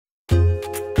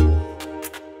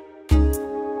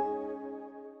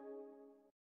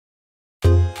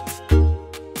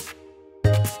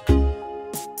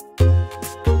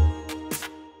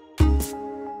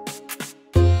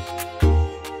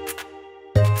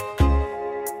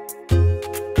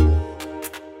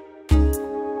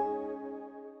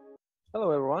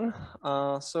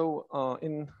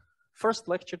In first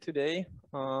lecture today,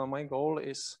 my goal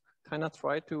is kind of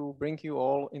try to bring you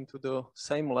all into the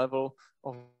same level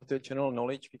of the general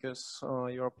knowledge, because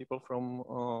you are people from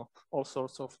all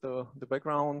sorts of the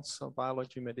backgrounds,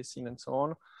 biology, medicine, and so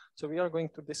on. So we are going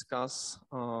to discuss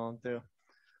the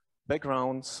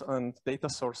backgrounds and data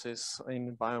sources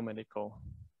in biomedical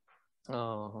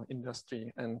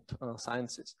industry and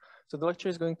sciences. So the lecture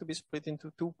is going to be split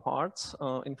into two parts.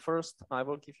 In first, I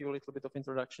will give you a little bit of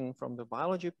introduction from the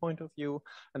biology point of view,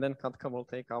 and then Katka will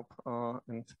take up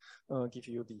and give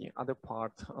you the other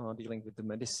part dealing with the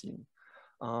medicine.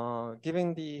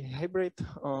 Given the hybrid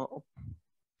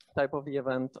type of the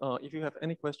event, if you have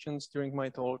any questions during my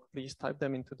talk, please type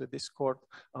them into the Discord.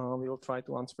 We will try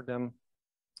to answer them.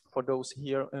 For those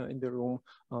here in the room,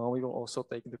 we will also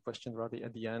take the question ready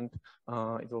at the end.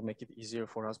 It will make it easier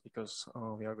for us because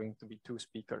we are going to be two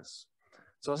speakers.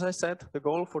 So as I said, the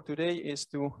goal for today is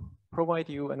to provide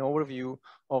you an overview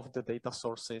of the data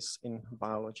sources in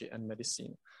biology and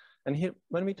medicine. And here,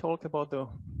 when we talk about the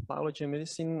biology and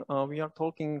medicine, we are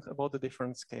talking about the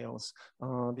different scales.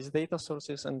 These data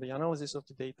sources and the analysis of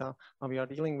the data, we are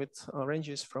dealing with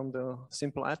ranges from the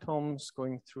simple atoms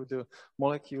going through the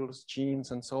molecules,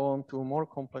 genes, and so on, to more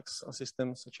complex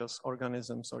systems such as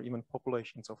organisms or even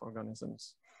populations of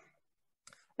organisms.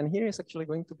 And here is actually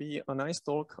going to be a nice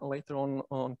talk later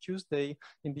on Tuesday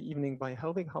in the evening by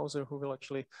Helvig Hauser, who will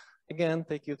actually again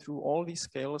take you through all these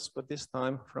scales, but this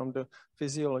time from the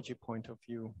physiology point of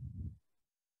view.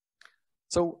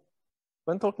 So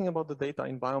when talking about the data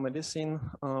in biomedicine,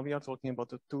 we are talking about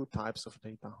the two types of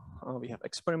data. We have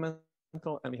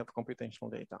experimental and we have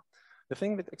computational data. The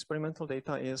thing with experimental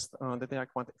data is that they are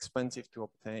quite expensive to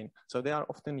obtain. So they are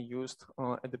often used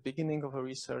at the beginning of a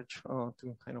research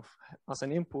to kind of as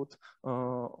an input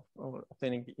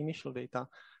obtaining the initial data,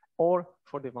 or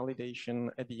for the validation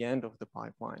at the end of the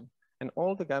pipeline. And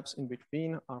all the gaps in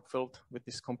between are filled with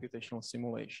these computational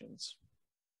simulations.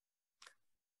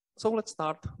 So let's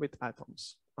start with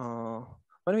atoms. When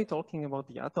we're talking about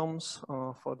the atoms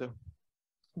for the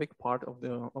big part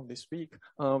of this week,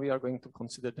 we are going to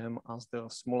consider them as the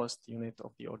smallest unit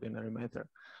of the ordinary matter.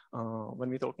 When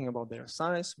we're talking about their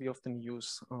size, we often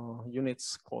use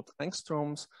units called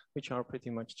angstroms, which are pretty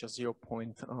much just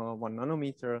 0.1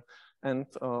 nanometer. And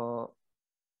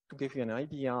to give you an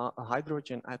idea, a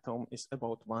hydrogen atom is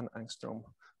about 1 angstrom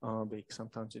big.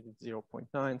 Sometimes it is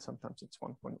 0.9, sometimes it's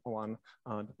 1.1,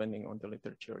 depending on the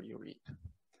literature you read.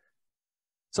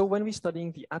 So when we're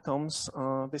studying the atoms,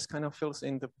 this kind of fills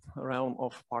in the realm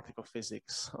of particle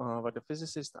physics, where the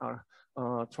physicists are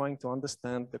trying to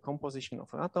understand the composition of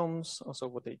atoms. Also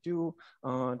what they do,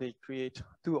 they create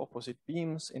two opposite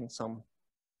beams in some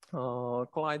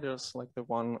colliders like the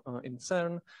one in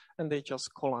CERN, and they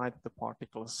just collide the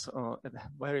particles at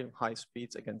very high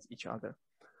speeds against each other.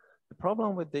 The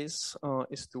problem with this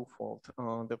is twofold.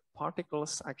 The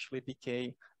particles actually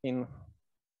decay in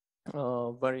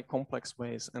very complex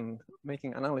ways, and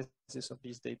making analysis of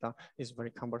these data is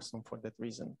very cumbersome for that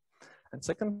reason. And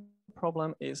second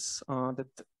problem is that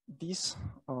these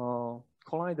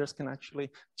colliders can actually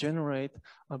generate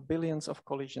billions of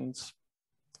collisions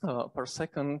per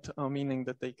second, meaning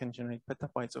that they can generate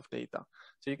petabytes of data.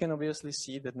 So you can obviously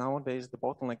see that nowadays the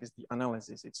bottleneck is the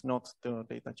analysis. It's not the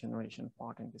data generation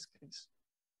part in this case.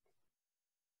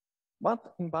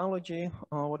 But in biology,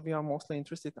 what we are mostly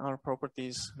interested in are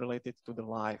properties related to the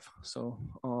life. So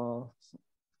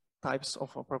types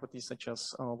of properties such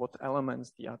as what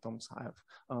elements the atoms have,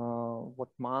 what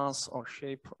mass or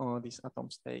shape these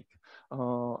atoms take.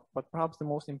 But perhaps the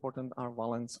most important are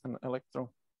valence and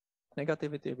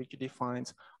electronegativity, which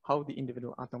defines how the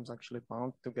individual atoms actually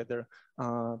bound together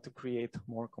to create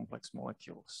more complex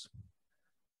molecules.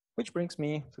 Which brings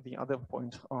me to the other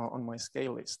point on my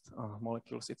scale list,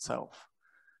 molecules itself.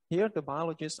 Here, the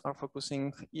biologists are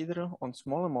focusing either on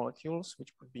smaller molecules,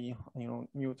 which could be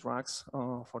new drugs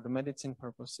for the medicine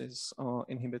purposes,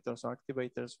 inhibitors or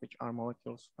activators, which are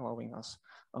molecules allowing us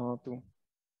to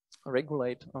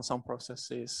regulate some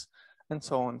processes, and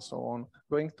so on,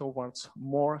 going towards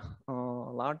more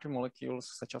larger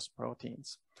molecules such as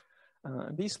proteins.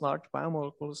 These large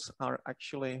biomolecules are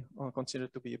actually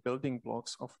considered to be building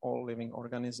blocks of all living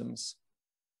organisms.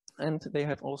 And they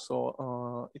have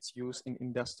also its use in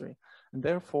industry. And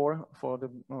therefore, for the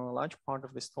large part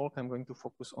of this talk, I'm going to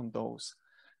focus on those.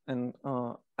 And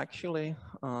actually,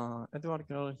 Edward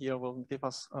Girl here will give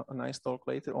us a nice talk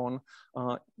later on,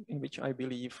 in which I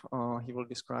believe he will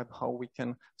describe how we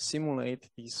can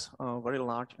simulate these very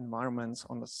large environments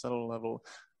on the cell level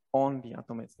on the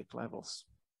atomistic levels.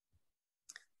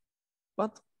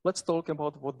 But let's talk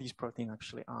about what these proteins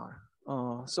actually are.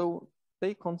 So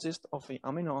they consist of the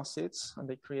amino acids, and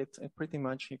they create pretty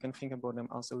much, you can think about them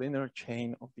as a linear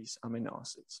chain of these amino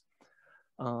acids.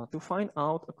 To find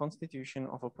out a constitution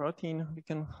of a protein, we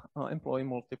can employ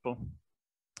multiple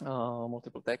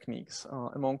techniques,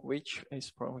 among which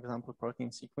is, for example, protein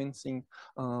sequencing,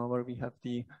 where we have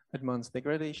the advanced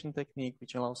degradation technique,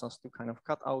 which allows us to kind of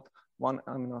cut out one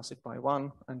amino acid by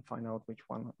one and find out which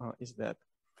one is dead.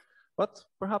 But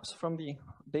perhaps from the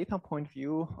data point of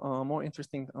view, more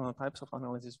interesting types of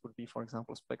analysis would be, for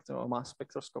example, mass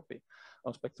spectroscopy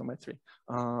or spectrometry,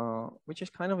 which is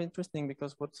kind of interesting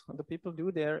because what the people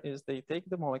do there is they take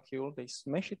the molecule, they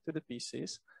smash it to the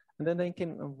pieces, and then they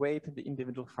can weight the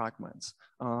individual fragments.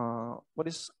 What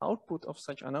is output of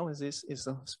such analysis is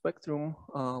a spectrum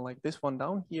like this one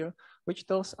down here, which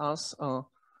tells us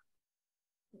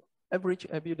average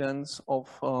abundance of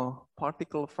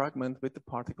particle fragment with the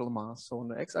particle mass. So on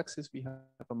the x-axis, we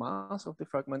have a mass of the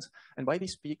fragments, and by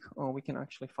this peak, we can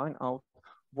actually find out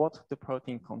what the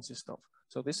protein consists of.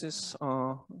 So this is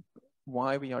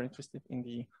why we are interested in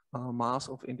the mass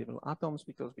of individual atoms,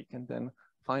 because we can then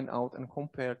find out and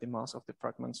compare the mass of the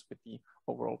fragments with the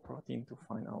overall protein to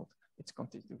find out its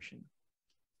constitution.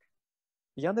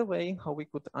 The other way how we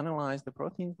could analyze the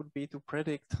protein would be to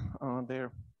predict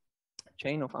their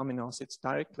chain of amino acids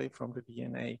directly from the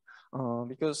DNA,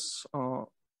 because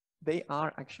they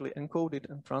are actually encoded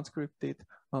and transcribed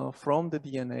from the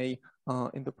DNA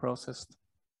in the process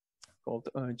called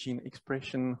gene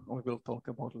expression. We will talk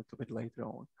about a little bit later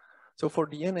on. So for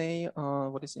DNA,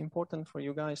 what is important for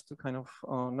you guys to kind of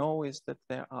know is that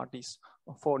there are these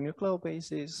 4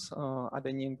 nucleobases,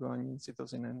 adenine, guanine,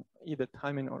 cytosine, and either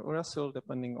thymine or uracil,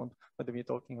 depending on whether we're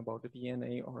talking about the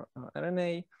DNA or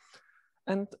RNA.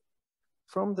 And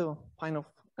from the kind of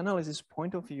analysis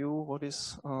point of view, what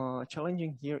is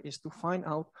challenging here is to find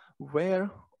out where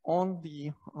on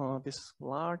the this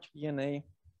large DNA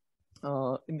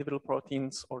individual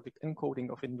proteins or the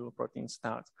encoding of individual proteins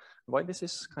starts. Why this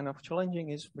is kind of challenging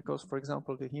is because, for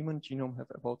example, the human genome have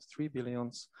about 3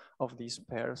 billion of these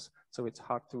pairs, so it's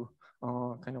hard to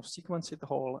kind of sequence it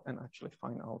whole and actually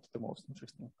find out the most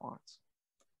interesting parts.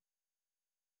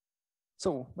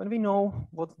 So when we know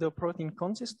what the protein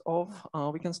consists of,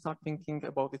 we can start thinking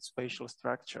about its spatial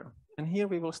structure. And here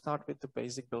we will start with the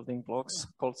basic building blocks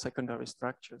called secondary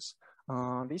structures.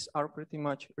 These are pretty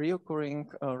much reoccurring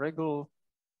regular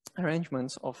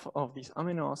arrangements of these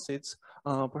amino acids.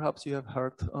 Perhaps you have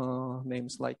heard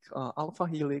names like alpha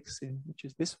helix, which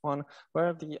is this one,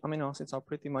 where the amino acids are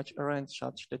pretty much arranged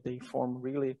such that they form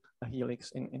really a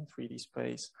helix in 3D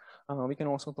space. We can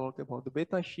also talk about the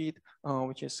beta sheet,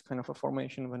 which is kind of a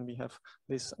formation when we have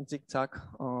this zigzag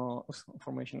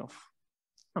formation of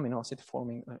amino acid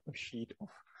forming a sheet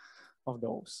of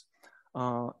those.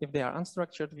 If they are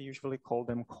unstructured, we usually call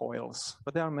them coils,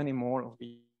 but there are many more of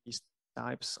these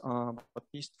types, but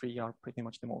these 3 are pretty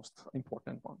much the most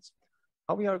important ones.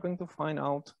 How we are going to find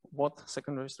out what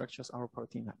secondary structures our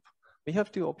protein have? We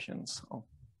have 2 options.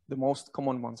 The most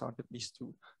common ones are these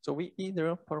 2. So we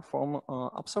either perform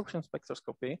absorption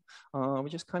spectroscopy,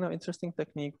 which is kind of interesting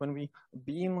technique when we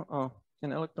beam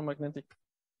an electromagnetic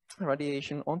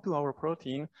radiation onto our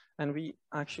protein, and we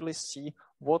actually see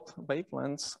what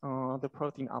wavelengths the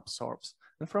protein absorbs.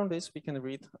 And from this, we can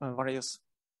read various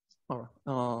or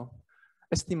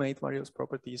estimate various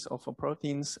properties of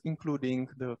proteins, including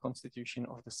the constitution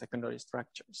of the secondary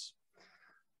structures.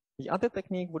 The other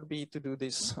technique would be to do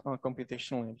this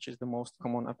computationally, which is the most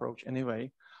common approach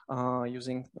anyway,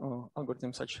 using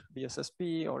algorithms such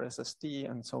BSSP or SST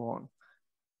and so on.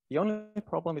 The only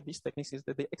problem with these techniques is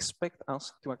that they expect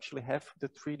us to actually have the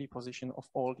 3D position of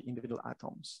all the individual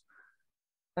atoms.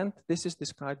 And this is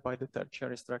described by the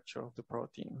tertiary structure of the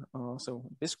protein. So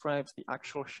it describes the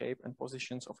actual shape and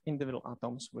positions of individual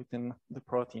atoms within the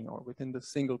protein or within the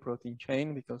single protein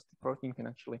chain, because the protein can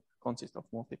actually consist of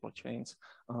multiple chains,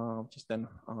 which is then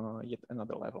yet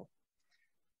another level.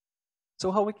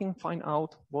 So how we can find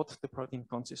out what the protein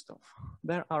consists of?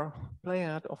 There are a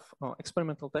playad of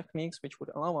experimental techniques which would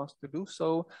allow us to do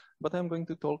so, but I'm going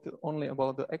to talk only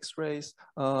about the X-rays,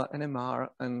 NMR,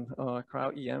 and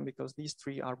cryo-EM, because these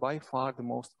 3 are by far the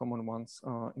most common ones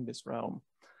in this realm.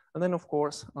 And then, of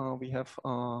course, we have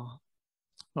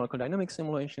molecular dynamic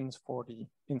simulations for the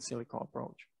in silico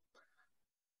approach.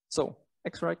 So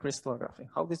X-ray crystallography,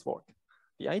 how this works?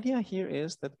 The idea here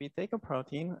is that we take a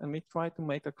protein and we try to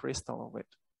make a crystal of it.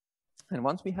 And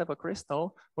once we have a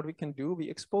crystal, what we can do, we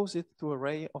expose it to a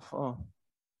ray of,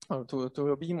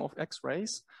 to a beam of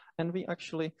X-rays, and we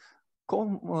actually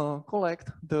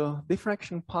collect the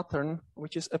diffraction pattern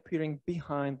which is appearing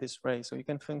behind this ray. So you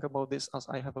can think about this as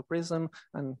I have a prism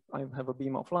and I have a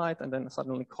beam of light, and then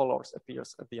suddenly colors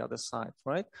appears at the other side,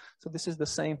 right? So this is the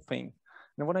same thing.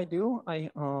 Now what I do, I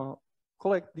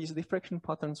collect these diffraction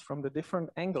patterns from the different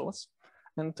angles,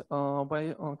 and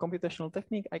by computational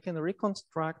technique, I can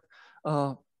reconstruct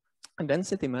a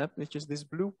density map, which is this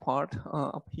blue part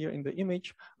up here in the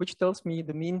image, which tells me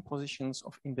the mean positions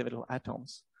of individual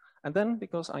atoms. And then,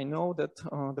 because I know that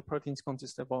the proteins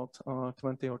consist about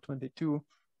 20 or 22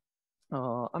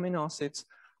 amino acids,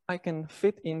 I can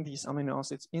fit in these amino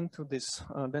acids into this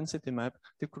density map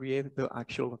to create the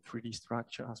actual 3D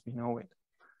structure as we know it.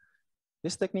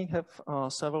 This technique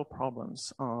have several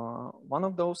problems. One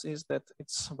of those is that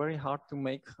it's very hard to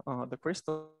make the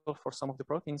crystal for some of the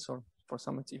proteins, or for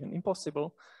some it's even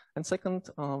impossible. And second,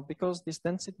 because these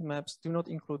density maps do not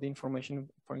include information,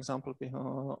 for example,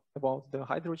 about the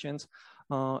hydrogens,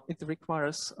 it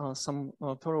requires some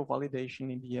thorough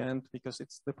validation in the end, because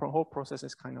the whole process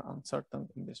is kind of uncertain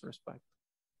in this respect.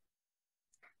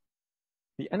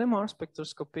 The NMR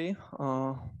spectroscopy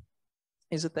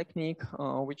is a technique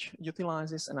which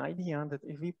utilizes an idea that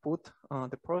if we put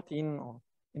the protein or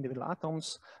individual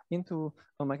atoms into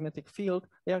a magnetic field,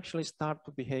 they actually start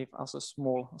to behave as a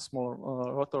small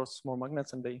rotors, small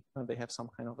magnets, and they have some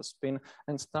kind of a spin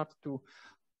and start to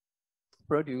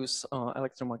produce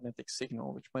electromagnetic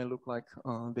signal, which may look like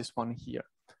this one here.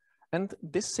 And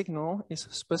this signal is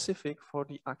specific for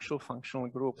the actual functional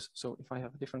groups. So if I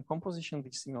have a different composition,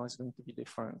 the signal is going to be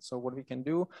different. So what we can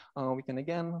do, we can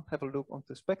again have a look onto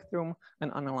the spectrum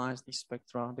and analyze these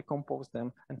spectra, decompose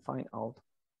them, and find out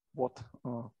what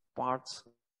parts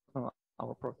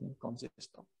our protein consists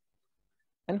of.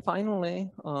 And finally,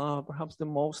 perhaps the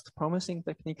most promising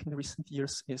technique in recent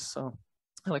years is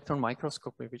electron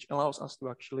microscopy, which allows us to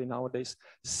actually nowadays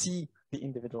see the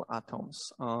individual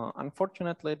atoms.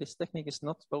 Unfortunately, this technique is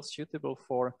not well suitable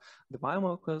for the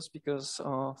biomolecules because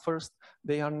first,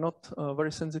 they are not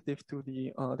very sensitive to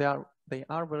the, they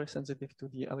are very sensitive to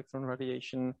the electron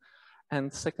radiation.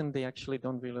 And second, they actually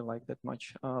don't really like that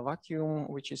much vacuum,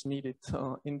 which is needed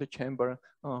in the chamber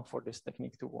for this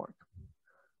technique to work.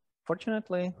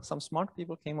 Fortunately, some smart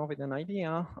people came up with an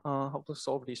idea how to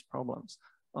solve these problems.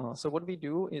 So what we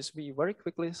do is we very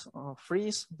quickly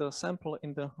freeze the sample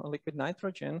in the liquid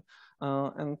nitrogen.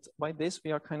 And by this,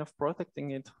 we are kind of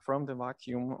protecting it from the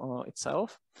vacuum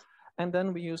itself. And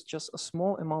then we use just a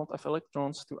small amount of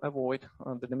electrons to avoid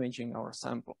the damaging our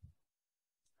sample.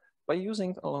 By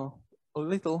using a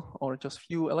little or just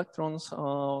few electrons,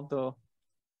 the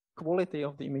quality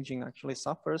of the imaging actually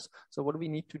suffers. So what we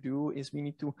need to do is we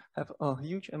need to have a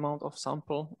huge amount of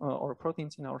sample or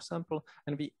proteins in our sample,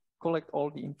 and we collect all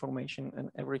the information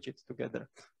and average it together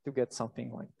to get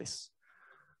something like this.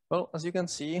 Well, as you can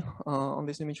see on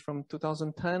this image from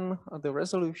 2010, the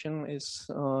resolution is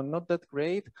not that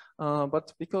great,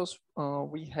 but because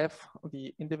we have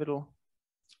the individual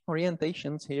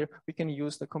orientations here, we can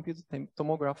use the computed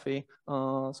tomography,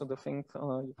 so the thing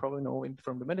you probably know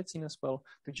from the medicine as well,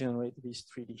 to generate these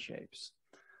 3D shapes.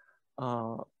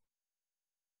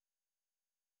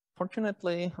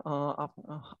 Fortunately,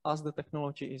 as the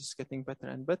technology is getting better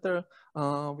and better,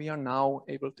 we are now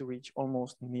able to reach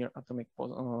almost near atomic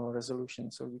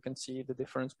resolution. So you can see the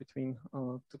difference between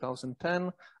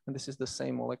 2010, and this is the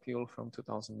same molecule from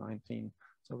 2019.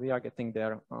 So we are getting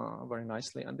there very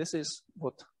nicely. And this is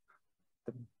what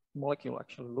the molecule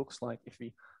actually looks like if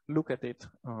we look at it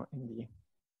in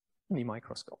the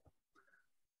microscope.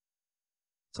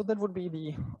 So that would be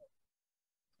the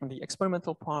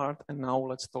experimental part, and now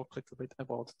let's talk a little bit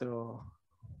about the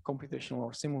computational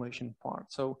or simulation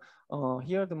part. So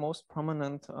here the most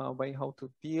prominent way how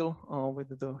to deal with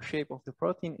the shape of the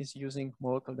protein is using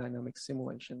molecular dynamics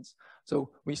simulations. So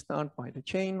we start by the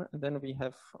chain, and then we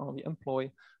have we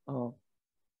employ the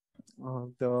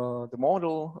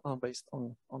model based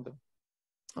on the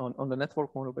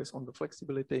network model based on the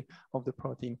flexibility of the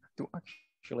protein to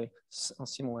actually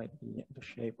simulate the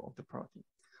shape of the protein.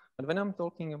 And when I'm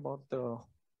talking about the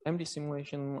MD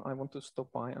simulation, I want to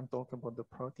stop by and talk about the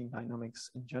protein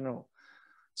dynamics in general.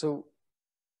 So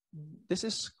this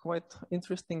is quite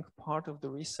interesting part of the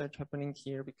research happening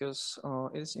here because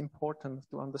it is important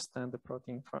to understand the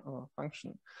protein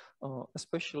function,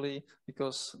 especially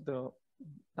because the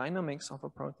dynamics of a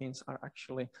proteins are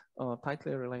actually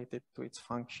tightly related to its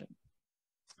function.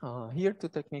 Here, two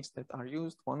techniques that are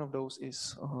used. One of those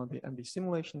is the MD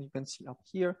simulation. You can see up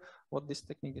here what this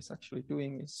technique is actually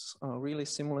doing is really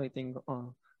simulating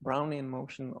Brownian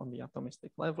motion on the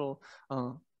atomistic level,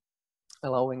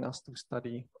 allowing us to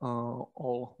study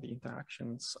all the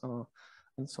interactions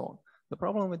and so on. The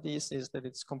problem with this is that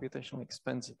it's computationally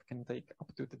expensive. It can take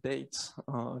up to the days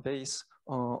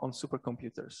on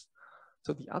supercomputers.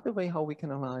 So the other way how we can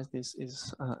analyze this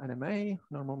is NMA,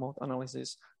 normal mode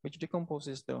analysis, which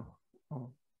decomposes the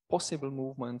possible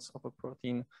movements of a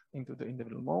protein into the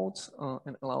individual modes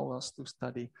and allow us to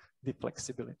study the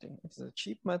flexibility. It's a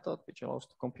cheap method which allows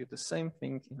to compute the same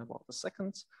thing in about a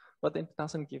second, but it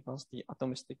doesn't give us the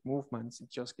atomistic movements. It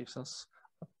just gives us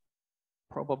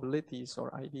probabilities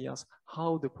or ideas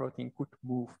how the protein could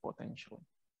move potentially.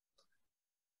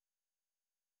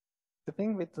 The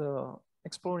thing with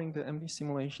exploring the MD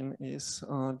simulation is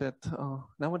that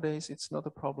nowadays it's not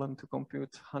a problem to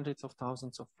compute hundreds of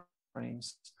thousands of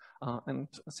frames. And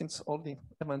since all the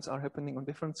events are happening on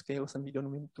different scales and we don't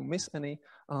want to miss any,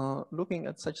 looking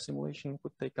at such simulation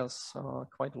could take us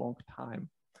quite a long time.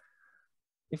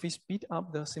 If we speed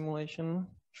up the simulation,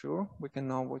 sure, we can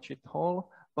now watch it whole,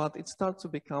 but it starts to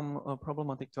become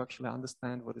problematic to actually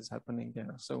understand what is happening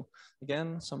there. So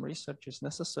again, some research is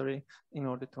necessary in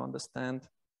order to understand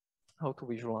how to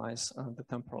visualize the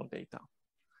temporal data.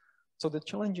 So the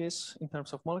challenges in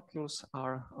terms of molecules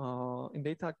are in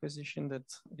data acquisition that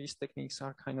these techniques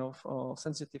are kind of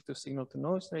sensitive to signal to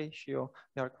noise ratio.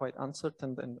 They are quite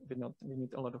uncertain and we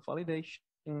need a lot of validation.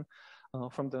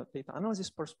 From the data analysis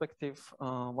perspective,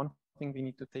 one thing we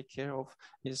need to take care of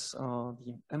is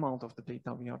the amount of the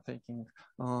data we are taking.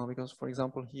 Because for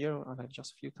example, here I have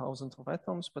just a few thousands of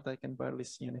atoms, but I can barely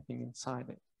see anything inside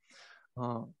it.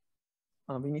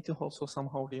 We need to also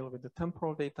somehow deal with the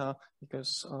temporal data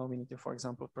because we need to, for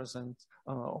example,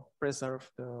 preserve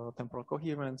the temporal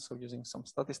coherence. So using some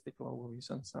statistical overviews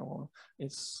and so on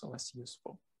is less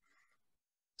useful.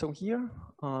 So here,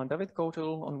 David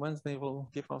Kotel on Wednesday will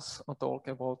give us a talk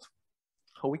about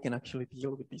how we can actually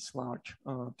deal with these large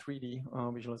 3D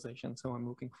visualizations. So I'm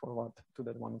looking forward to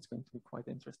that one. It's going to be quite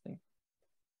interesting.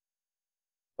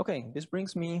 Okay, this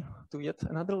brings me to yet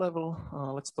another level.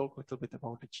 Let's talk a little bit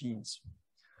about the genes.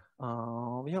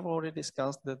 We have already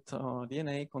discussed that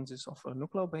DNA consists of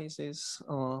nucleobases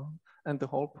and the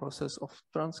whole process of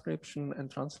transcription and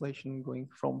translation going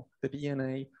from the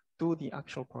DNA to the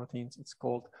actual proteins, it's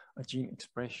called gene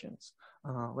expressions.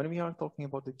 When we are talking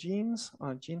about the genes,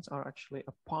 genes are actually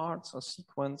a part, a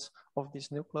sequence of these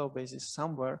nucleobases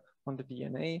somewhere on the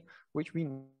DNA, which we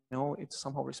know it's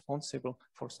somehow responsible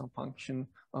for some function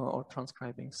or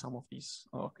transcribing some of these,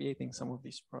 or creating some of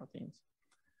these proteins.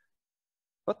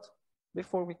 But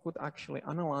before we could actually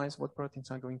analyze what proteins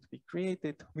are going to be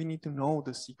created, we need to know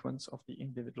the sequence of the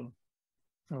individual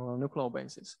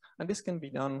nucleobases. And this can be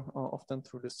done often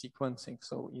through the sequencing.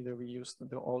 So either we use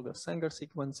the older Sanger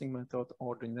sequencing method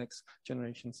or the next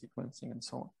generation sequencing and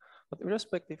so on. But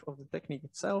irrespective of the technique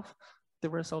itself, the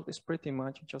result is pretty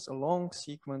much just a long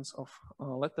sequence of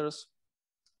letters,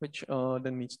 which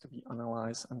then needs to be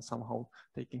analyzed and somehow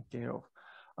taken care of.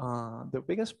 The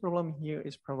biggest problem here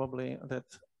is probably that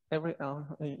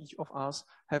each of us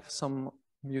have some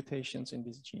mutations in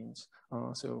these genes.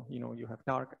 So, you know, you have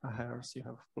dark hairs, you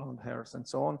have blonde hairs and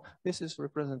so on. This is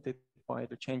represented by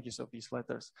the changes of these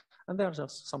letters. And there are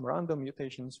just some random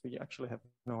mutations. We actually have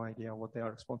no idea what they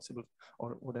are responsible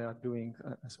or what they are doing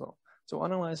as well. So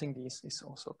analyzing these is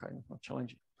also kind of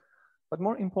challenging. But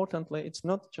more importantly, it's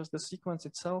not just the sequence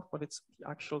itself, but it's the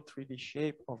actual 3D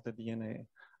shape of the DNA.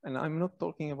 And I'm not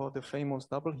talking about the famous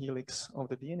double helix of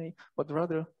the DNA, but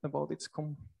rather about its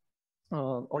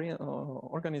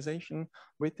organization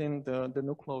within the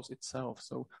nucleus itself.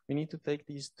 So we need to take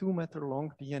these 2-meter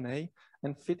long DNA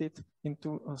and fit it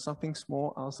into something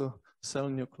small as a cell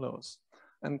nucleus.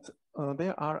 And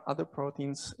there are other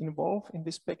proteins involved in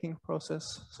this packing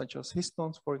process, such as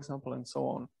histones, for example, and so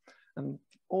on. And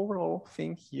the overall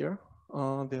thing here,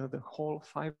 the whole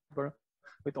fiber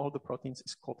with all the proteins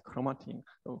is called chromatin.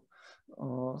 So,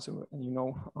 you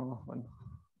know, when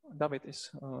David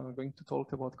is going to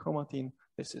talk about chromatin,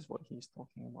 this is what he's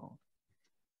talking about.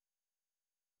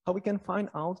 How we can find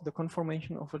out the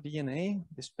conformation of a DNA,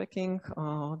 this packing,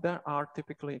 there are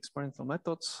typically experimental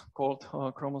methods called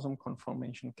chromosome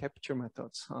conformation capture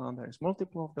methods. There is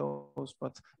multiple of those,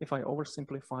 but if I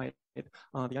oversimplify it,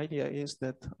 the idea is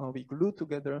that we glue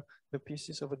together the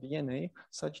pieces of a DNA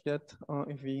such that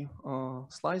if we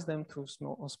slice them to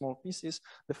small pieces,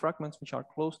 the fragments which are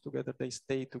close together, they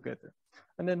stay together.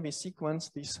 And then we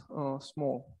sequence these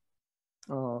small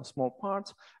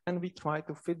parts, and we try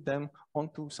to fit them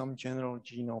onto some general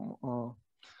genome.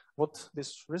 What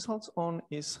this results on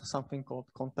is something called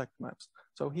contact maps.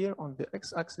 So here on the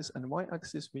x-axis and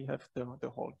y-axis, we have the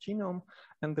whole genome,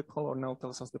 and the color now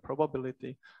tells us the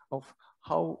probability of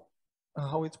how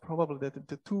how it's probable that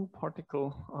the two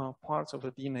particle parts of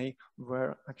the DNA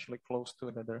were actually close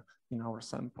together in our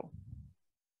sample.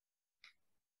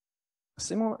 A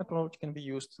similar approach can be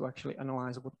used to actually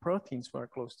analyze what proteins were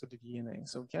close to the DNA.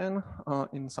 So again,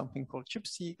 in something called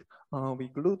ChIP-seq, we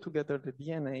glue together the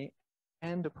DNA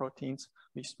and the proteins.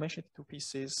 We smash it to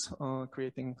pieces,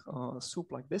 creating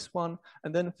soup like this one,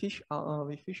 and then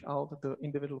we fish out the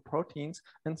individual proteins.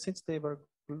 And since they were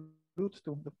glued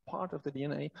to the part of the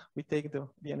DNA, we take the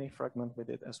DNA fragment with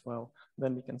it as well.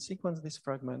 Then we can sequence this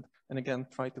fragment and again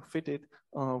try to fit it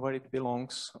where it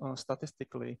belongs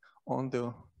statistically on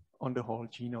the whole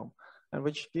genome. And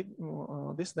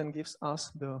this then gives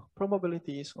us the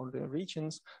probabilities or the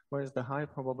regions where is the high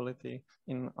probability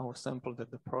in our sample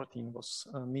that the protein was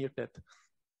near that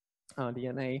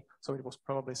DNA. So it was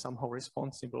probably somehow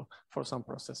responsible for some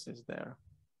processes there.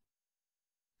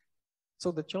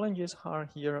 So the challenges are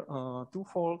here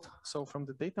twofold. So from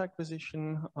the data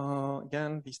acquisition,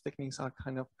 again, these techniques are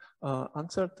kind of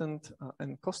uncertain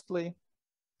and costly.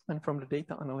 And from the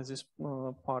data analysis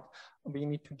part, we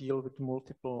need to deal with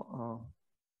multiple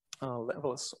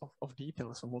levels of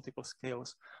details on multiple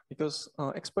scales, because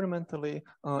experimentally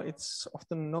it's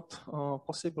often not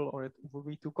possible, or it will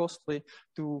be too costly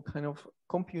to kind of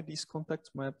compute these contact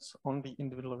maps on the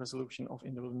individual resolution of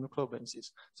individual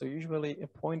nucleobases. So usually a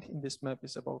point in this map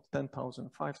is about 10,000,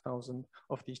 5,000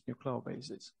 of these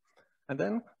nucleobases. And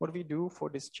then what we do for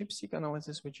this ChIP-seq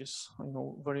analysis, which is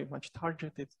very much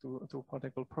targeted to a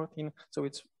particular protein, so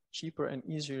it's cheaper and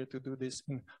easier to do this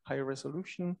in higher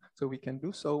resolution, so we can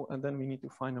do so, and then we need to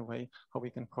find a way how we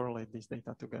can correlate these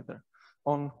data together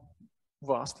on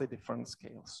vastly different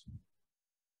scales.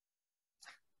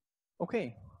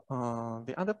 Okay,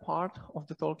 the other part of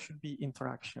the talk should be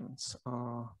interactions.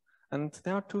 And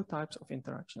there are two types of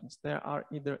interactions. There are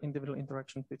either individual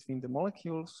interactions between the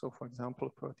molecules, so for example,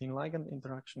 protein-ligand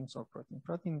interactions or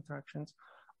protein-protein interactions,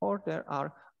 or there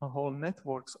are a whole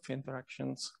networks of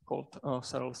interactions called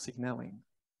cell signaling.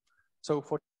 So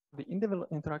for the individual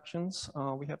interactions,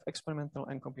 we have experimental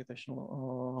and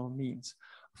computational means.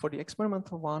 For the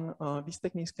experimental one, these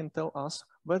techniques can tell us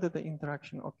whether the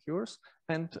interaction occurs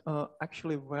and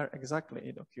actually where exactly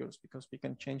it occurs, because we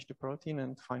can change the protein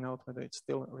and find out whether it's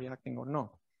still reacting or not.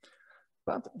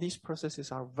 But these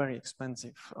processes are very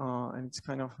expensive, and it's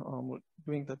kind of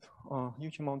doing that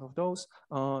huge amount of those,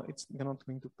 it's not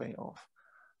going to pay off.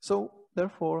 So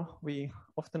therefore, we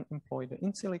often employ the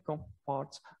in silico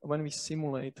parts when we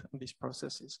simulate these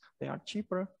processes. They are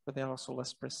cheaper, but they are also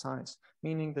less precise,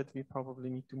 meaning that we probably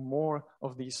need to more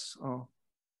of these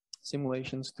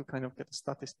simulations to kind of get a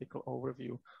statistical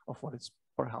overview of what is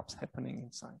perhaps happening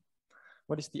inside.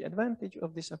 What is the advantage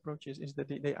of these approaches is that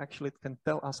they actually can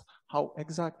tell us how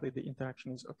exactly the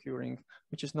interaction is occurring,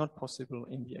 which is not possible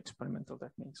in the experimental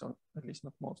techniques, or at least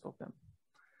not most of them.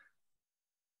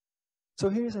 So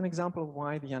here is an example of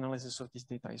why the analysis of this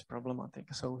data is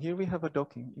problematic. So here we have a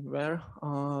docking where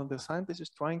the scientist is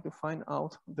trying to find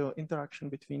out the interaction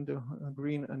between the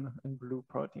green and blue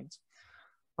proteins.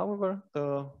 However,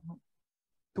 the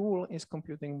tool is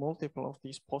computing multiple of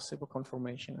these possible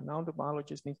conformation, and now the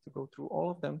biologist needs to go through all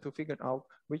of them to figure out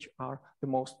which are the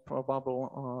most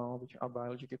probable, which are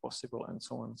biologically possible, and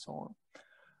so on and so on.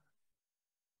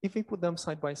 If we put them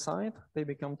side by side, they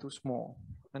become too small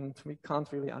and we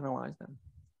can't really analyze them.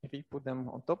 If we put them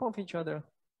on top of each other,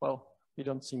 well, we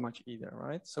don't see much either,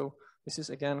 right? So this is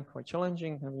again quite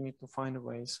challenging, and we need to find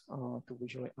ways to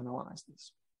visually analyze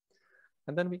this.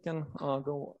 And then we can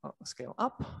go scale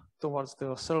up towards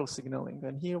the cell signaling.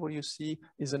 And here what you see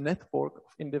is a network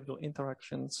of individual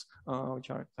interactions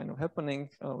which are kind of happening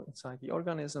inside the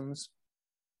organisms.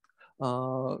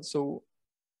 So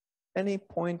any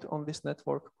point on this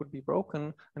network could be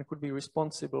broken and could be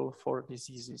responsible for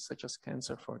diseases such as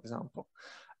cancer, for example.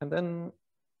 And then,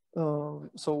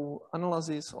 so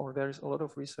analysis, or there is a lot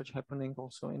of research happening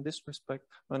also in this respect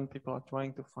when people are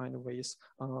trying to find ways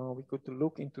we could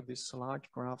look into these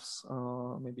large graphs,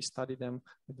 maybe study them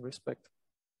with respect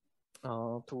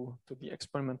to the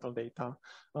experimental data,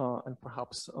 and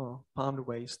perhaps find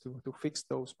ways to fix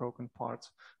those broken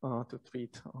parts to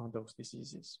treat those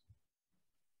diseases.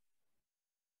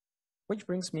 Which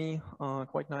brings me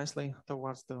quite nicely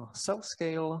towards the cell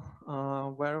scale,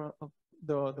 where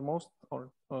the most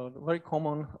or very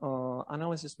common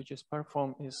analysis which is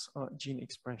performed is gene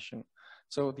expression.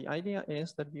 So the idea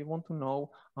is that we want to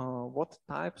know what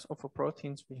types of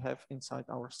proteins we have inside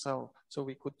our cell, so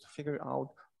we could figure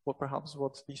out perhaps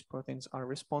what these proteins are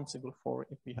responsible for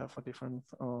if we have different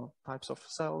types of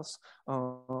cells,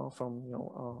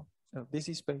 from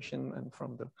disease patient and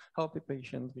from the healthy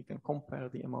patient, we can compare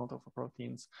the amount of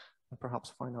proteins and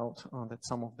perhaps find out that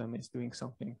some of them is doing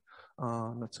something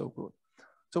not so good.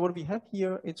 So what we have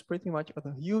here, it's pretty much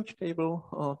a huge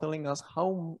table telling us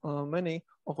how many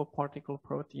of a particle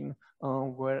protein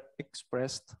were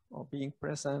expressed or being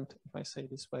present, if I say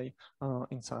this way,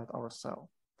 inside our cell.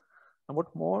 And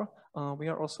what more, we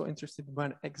are also interested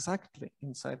when exactly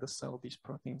inside the cell these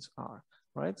proteins are,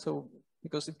 right? So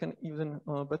because it can even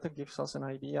better gives us an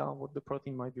idea what the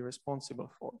protein might be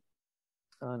responsible for.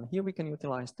 And here we can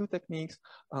utilize two techniques.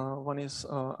 One is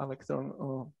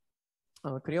electron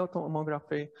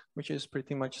cryotomography, which is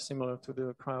pretty much similar to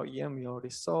the cryo-EM we already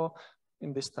saw.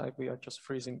 In this type, we are just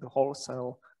freezing the whole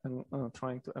cell and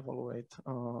trying to evaluate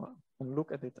and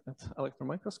look at it at electron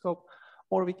microscope.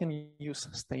 Or we can use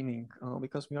staining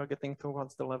because we are getting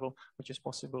towards the level which is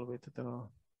possible with the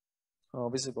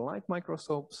visible light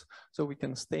microscopes. So we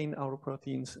can stain our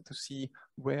proteins to see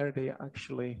where they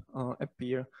actually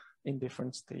appear in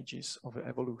different stages of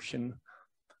evolution.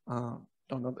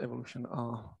 Or not evolution,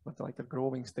 but like a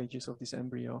growing stages of this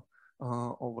embryo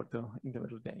over the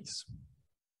individual days.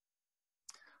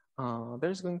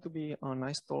 There's going to be a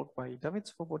nice talk by David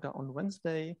Svoboda on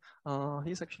Wednesday.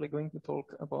 He's actually going to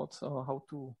talk about how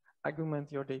to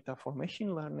augment your data for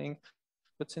machine learning.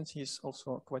 But since he's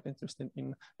also quite interested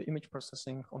in the image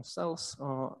processing on cells,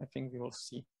 I think we will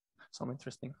see some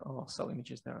interesting cell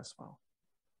images there as well.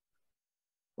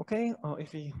 Okay,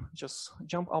 if we just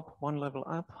jump up one level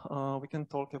up, we can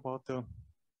talk about the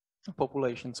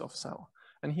populations of cell.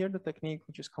 And here the technique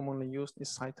which is commonly used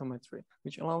is cytometry,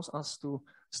 which allows us to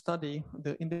study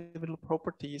the individual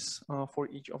properties for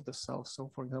each of the cells.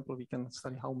 So for example, we can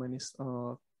study how many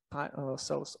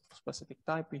cells of specific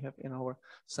type we have in our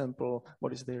sample,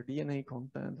 what is their DNA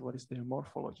content, what is their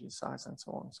morphology, size, and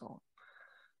so on and so on.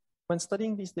 When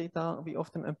studying these data, we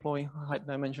often employ high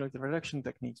dimensional reduction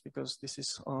techniques because this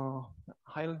is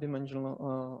highly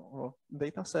dimensional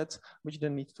data sets, which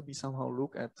then needs to be somehow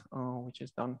looked at, which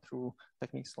is done through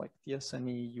techniques like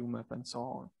TSNE, UMAP, and so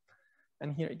on.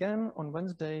 And here again, on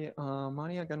Wednesday,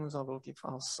 Maria Ganuza will give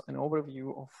us an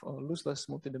overview of lossless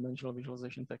multidimensional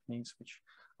visualization techniques, which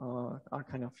are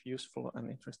kind of useful and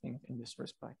interesting in this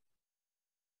respect.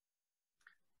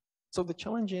 So the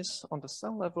challenge is on the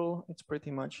cell level, it's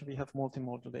pretty much we have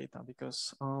multimodal data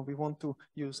because we want to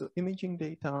use imaging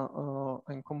data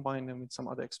and combine them with some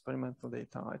other experimental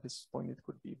data. At this point, it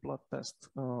could be blood test,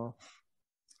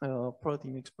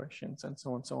 protein expressions, and so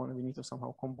on and so on. And we need to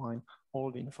somehow combine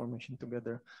all the information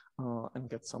together and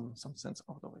get some sense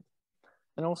out of it.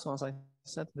 And also, as I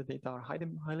said, the data are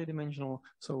highly dimensional,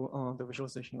 so the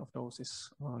visualization of those is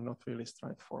not really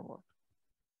straightforward.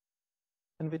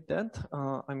 And with that,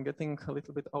 I'm getting a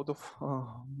little bit out of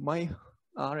my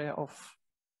area of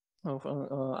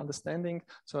understanding.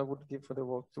 So I would give the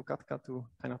word to Katka to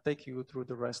kind of take you through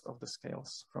the rest of the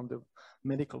scales from the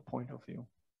medical point of view.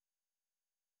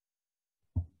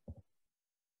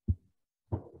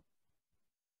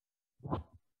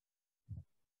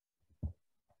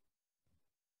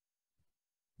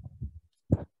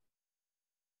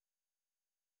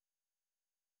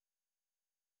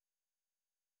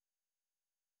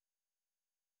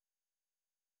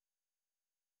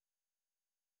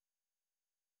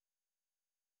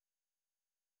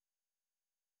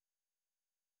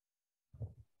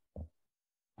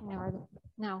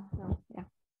 No, yeah,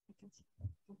 I can see. I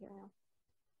can hear now.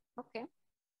 Okay.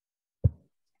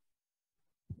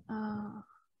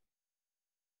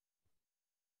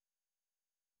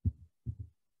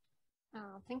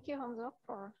 Thank you, Hanzo,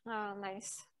 for a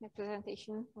nice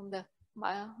presentation on the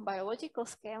biological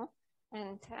scale.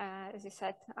 And as you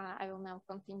said, I will now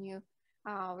continue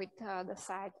with the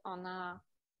side on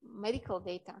medical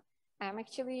data. I'm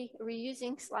actually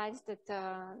reusing slides that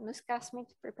Nuska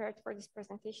Smith prepared for this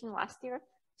presentation last year.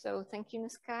 So thank you,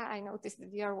 Nuska. I noticed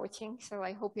that you are watching, so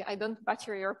I hope I don't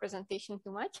butcher your presentation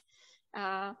too much.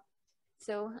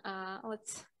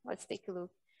 Let's take a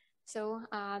look. So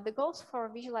the goals for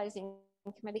visualizing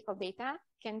medical data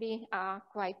can be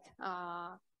quite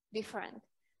different.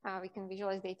 We can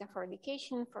visualize data for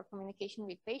education, for communication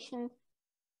with patient,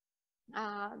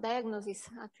 diagnosis,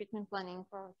 treatment planning,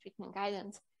 or treatment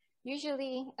guidance.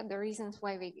 Usually the reasons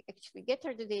why we actually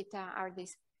gather the data are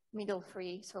these middle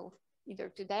three. So either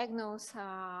to diagnose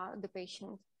the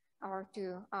patient or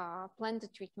to plan the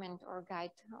treatment or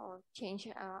guide or change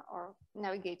or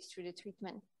navigate through the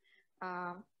treatment.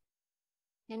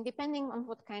 And depending on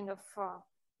what kind of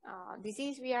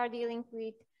disease we are dealing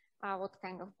with, what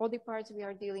kind of body parts we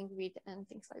are dealing with and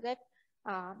things like that,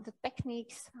 the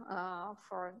techniques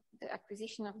for the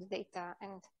acquisition of the data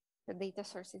and the data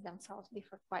sources themselves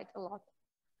differ quite a lot.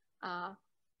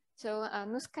 So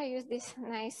Nuska used this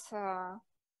nice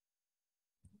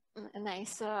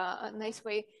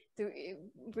way to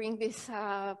bring this,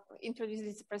 introduce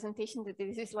this presentation that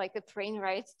this is like a train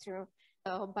ride through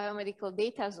biomedical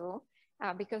data zoo,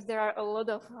 because there are a lot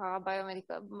of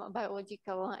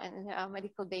biological and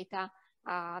medical data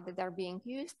that are being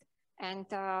used. And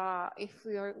if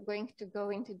we are going to go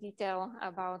into detail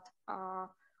about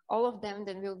all of them,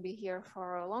 then we'll be here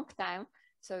for a long time.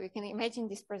 So you can imagine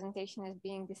this presentation as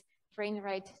being this train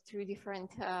ride through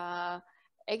different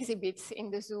exhibits in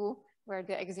the zoo, where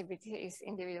the exhibit is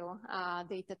individual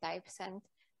data types. And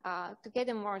to get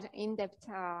a more in-depth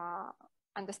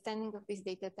understanding of these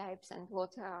data types and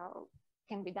what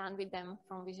can be done with them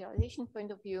from visualization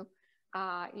point of view,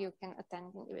 you can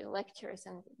attend individual lectures,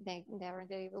 and they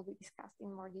will be discussed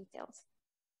in more details.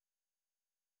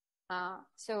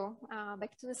 So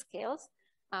back to the scales.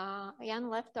 Jan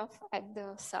left off at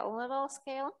the cell level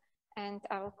scale, and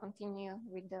I will continue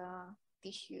with the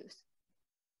tissues.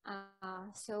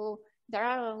 So there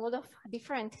are a lot of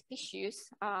different tissues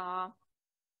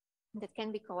that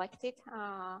can be collected,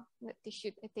 the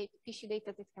tissue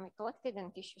data that can be collected,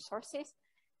 and tissue sources.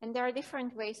 And there are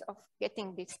different ways of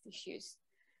getting these tissues.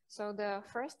 So the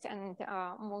first and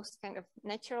most kind of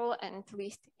natural and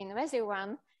least invasive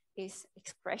one is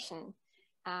expression.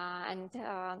 And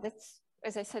that's,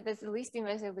 as I said, that's the least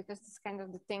invasive because it's kind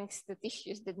of the things, the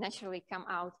tissues that naturally come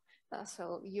out.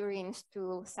 So urine,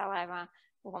 stool, saliva,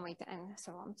 vomit, and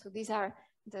so on. So these are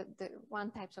the one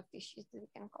types of tissues that we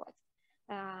can collect.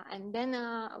 And then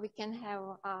we can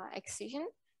have excision,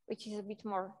 which is a bit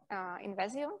more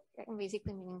invasive,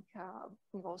 basically meaning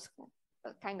involves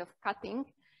a kind of cutting,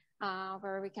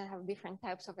 where we can have different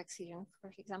types of excision. For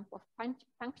example,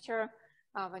 puncture,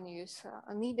 when you use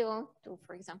a needle to,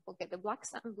 for example, get a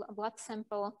blood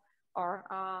sample, or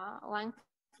lung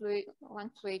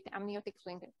fluid, amniotic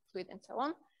fluid, and so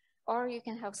on. Or you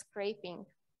can have scraping,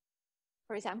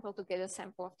 for example, to get a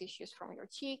sample of tissues from your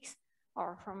cheeks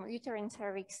or from uterine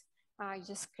cervix. You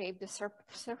just scrape the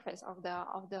surface of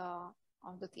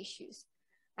the tissues.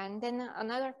 And then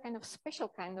another kind of special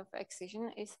kind of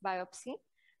excision is biopsy.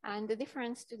 And the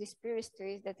difference to this previous two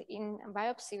is that in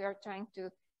biopsy, we are trying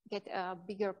to get a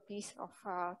bigger piece of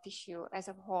tissue as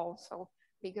a whole, so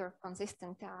bigger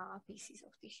consistent pieces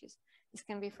of tissues. This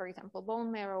can be, for example,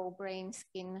 bone marrow, brain,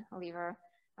 skin, liver,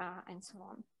 and so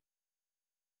on.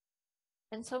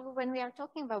 And so when we are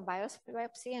talking about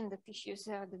biopsy and the tissues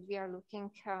that we are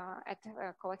looking at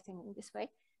collecting in this way,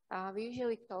 we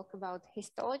usually talk about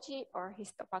histology or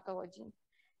histopathology.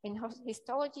 In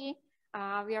histology,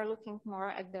 we are looking more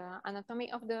at the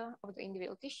anatomy of the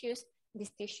individual tissues.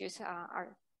 These tissues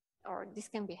this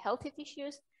can be healthy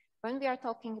tissues. When we are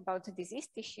talking about disease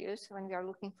tissues, when we are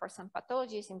looking for some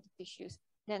pathologies in the tissues,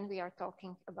 then we are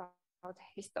talking about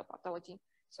histopathology.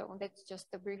 So that's just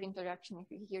a brief introduction.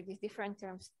 If you hear these different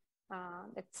terms,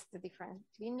 that's the difference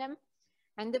between them.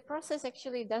 And the process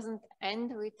actually doesn't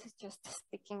end with just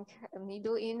sticking a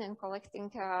needle in and collecting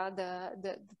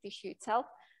the tissue itself.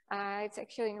 It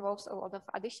actually involves a lot of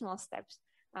additional steps,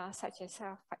 such as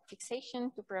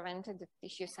fixation to prevent the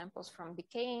tissue samples from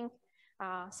decaying,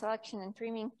 selection and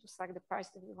trimming to select the parts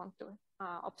that we want to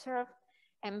observe,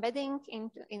 embedding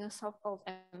in a so-called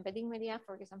embedding media,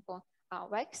 for example,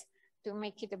 wax, to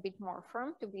make it a bit more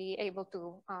firm, to be able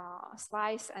to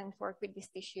slice and work with these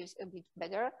tissues a bit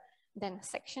better. Then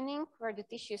sectioning, where the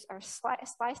tissues are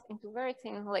sliced into very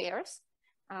thin layers.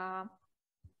 Then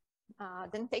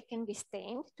they can be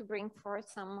stained to bring forth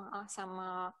some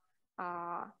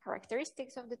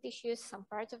characteristics of the tissues, some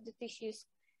parts of the tissues,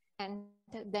 and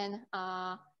then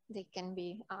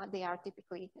they are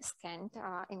typically scanned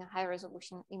in a high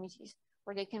resolution images,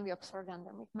 where they can be observed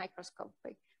under microscope.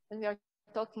 When we are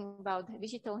talking about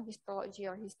digital histology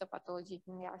or histopathology,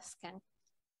 then they are scanned.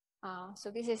 So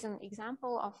this is an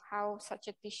example of how such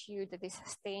a tissue that is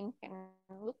stained can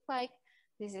look like.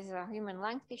 This is a human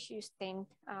lung tissue stained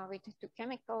with two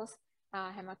chemicals,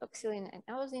 hematoxylin and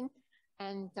eosin.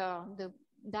 And the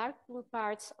dark blue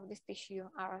parts of this tissue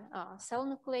are cell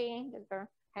nuclei that were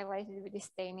highlighted with the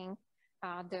staining.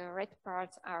 The red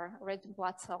parts are red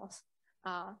blood cells.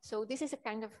 So this is a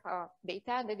kind of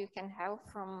data that you can have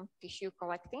from tissue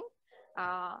collecting,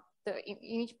 the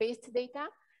image-based data.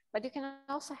 But you can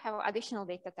also have additional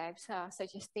data types,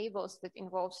 such as tables that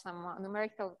involve some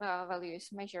numerical values,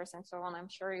 measures, and so on. I'm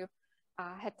sure you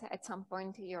had at some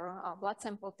point your blood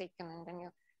sample taken, and then you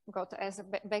got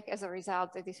back as a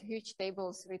result these huge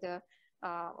tables with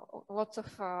lots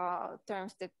of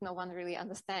terms that no one really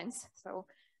understands. So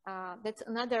That's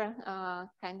another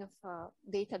kind of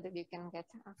data that you can get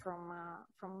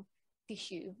from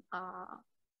tissue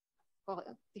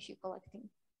tissue collecting.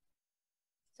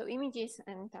 So images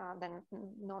and then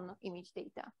non-image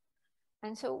data.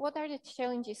 And so what are the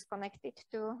challenges connected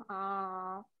to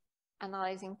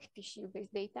analyzing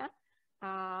tissue-based data?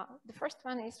 The first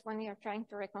one is when you're trying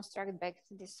to reconstruct back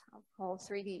this whole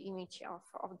 3D image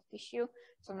of the tissue.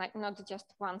 So not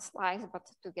just one slice, but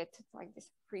to get like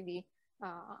this 3D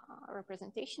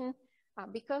representation.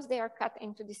 Because they are cut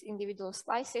into these individual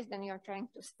slices, then you're trying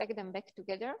to stack them back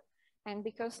together. And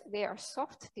because they are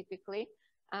soft typically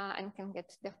and can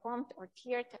get deformed or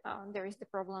teared, there is the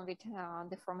problem with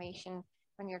deformation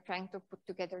when you're trying to put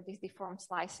together these deformed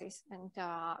slices and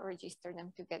register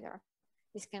them together.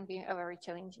 This can be a very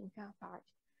challenging part.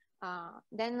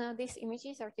 Then these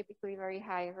images are typically very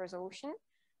high resolution.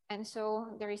 And so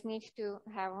there is need to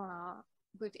have a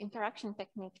good interaction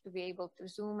technique to be able to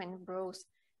zoom and browse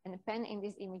and pen in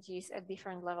these images at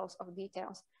different levels of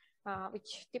details,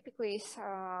 which typically is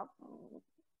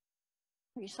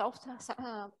resolved,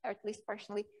 at least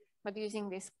partially, but using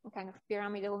this kind of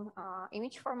pyramidal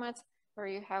image formats where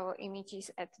you have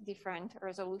images at different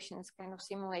resolutions, kind of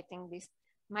simulating these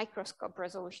microscope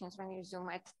resolutions when you zoom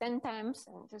at 10 times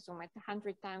and zoom at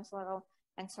 100 times level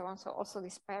and so on. So also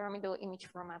these pyramidal image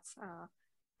formats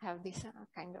have this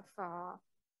kind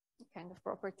of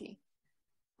property.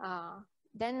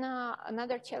 Then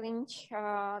another challenge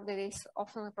that is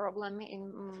often a problem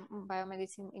in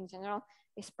biomedicine in general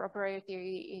is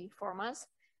proprietary formats,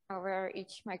 where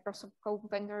each microscope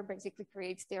vendor basically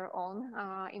creates their own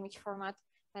image format,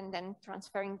 and then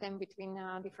transferring them between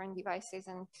different devices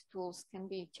and tools can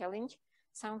be a challenge.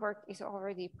 Some work is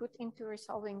already put into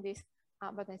resolving this,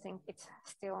 but I think it's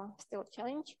still a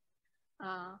challenge.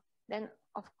 Then,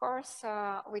 of course,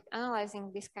 with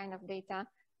analyzing this kind of data,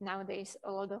 nowadays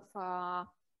a lot of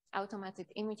automated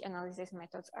image analysis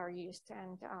methods are used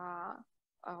and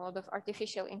a lot of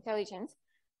artificial intelligence.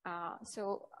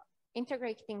 So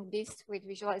integrating this with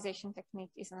visualization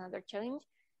technique is another challenge.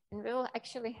 And we'll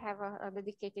actually have a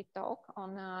dedicated talk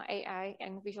on AI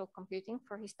and visual computing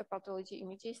for histopathology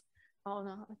images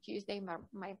on Tuesday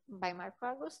by Marco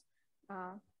August.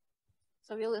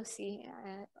 So we will see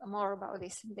more about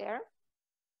this there.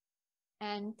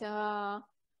 And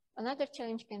another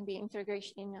challenge can be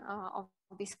integration of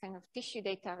this kind of tissue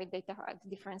data with data at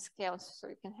different scales. So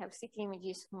you can have CT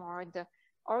images more at the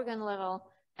organ level,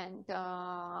 and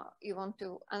you want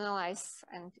to analyze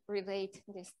and relate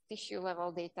this tissue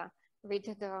level data with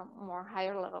the more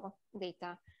higher level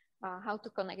data. How to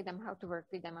connect them, how to work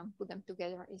with them and put them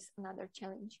together is another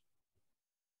challenge.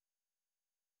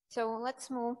 So let's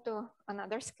move to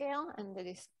another scale, and that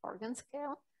is organ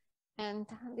scale. And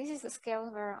this is a scale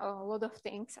where a lot of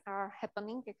things are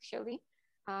happening actually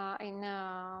in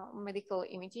medical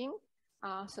imaging.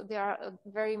 So there are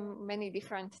very many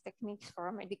different techniques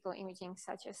for medical imaging,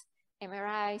 such as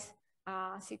MRIs,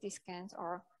 CT scans,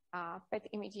 or PET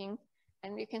imaging.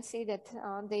 And you can see that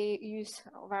they use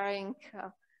varying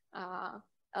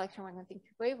electromagnetic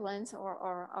wavelengths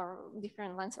or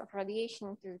different lengths of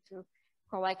radiation to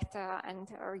collect and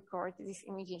record these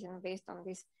images. And based on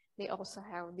this, they also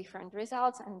have different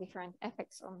results and different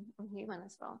effects on human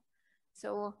as well.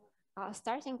 So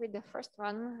starting with the first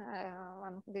one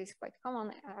that is quite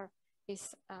common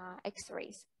is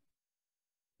X-rays.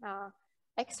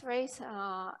 X-rays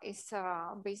is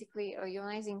basically a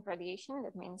ionizing radiation.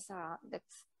 That means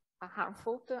that's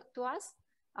harmful to us.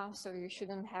 So you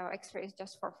shouldn't have X-rays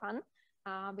just for fun,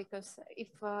 because if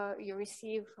you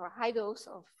receive a high dose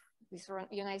of this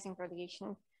ionizing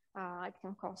radiation, it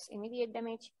can cause immediate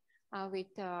damage.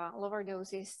 With lower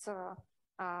doses,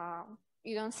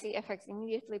 you don't see effects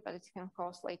immediately, but it can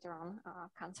cause later on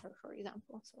cancer, for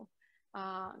example. So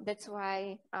that's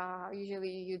why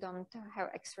usually you don't have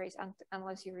X-rays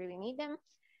unless you really need them.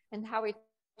 And how it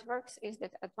works is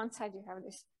that at one side you have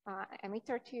this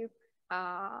emitter tube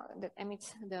that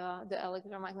emits the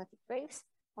electromagnetic waves.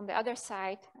 On the other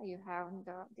side, you have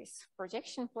this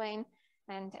projection plane,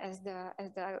 and as the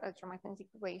electromagnetic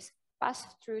waves pass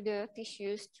through the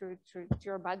tissues, through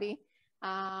your body,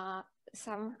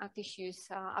 some tissues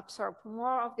absorb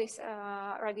more of this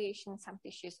radiation, some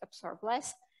tissues absorb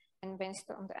less, and based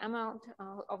on the amount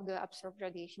of the absorbed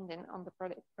radiation, then on the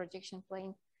projection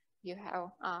plane, you have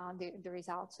the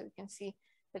results. So you can see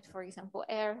that, for example,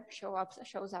 air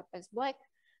shows up as black,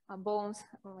 bones,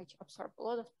 which absorb a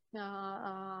lot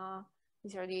of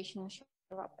this radiation,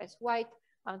 show up as white.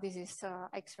 This is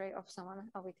X-ray of someone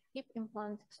with hip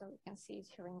implant, so you can see it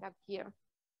showing up here.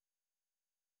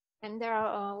 And there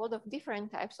are a lot of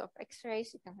different types of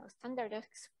X-rays. You can have standard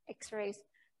X-rays,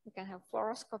 You can have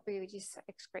fluoroscopy, which is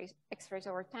X-rays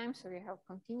over time, so you have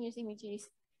continuous images.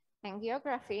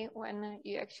 Angiography, when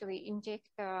you actually inject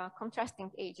a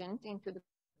contrasting agent into the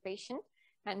patient,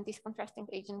 and this contrasting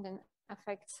agent then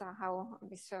affects how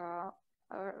this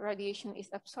radiation is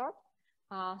absorbed.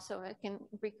 So it can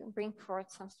bring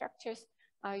forth some structures,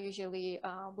 usually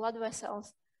blood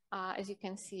vessels, as you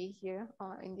can see here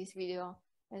in this video.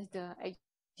 As the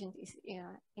agent is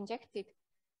injected,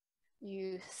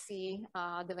 you see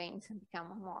the veins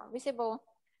become more visible.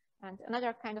 And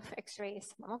another kind of X-ray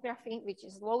is mammography, which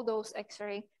is low-dose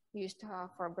X-ray used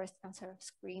for breast cancer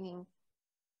screening.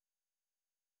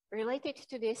 Related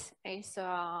to this is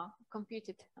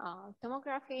computed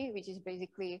tomography, which is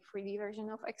basically a 3D version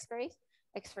of X-rays.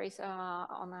 X-rays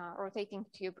on a rotating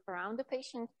tube around the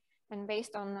patient. And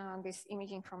based on this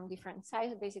imaging from different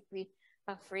sides, basically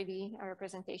a 3D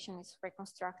representation is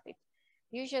reconstructed.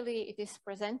 Usually it is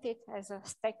presented as a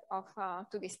stack of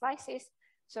 2D slices.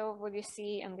 So what you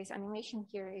see in this animation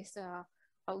here is a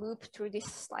loop through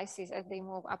these slices as they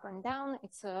move up and down.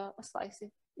 It's a slice.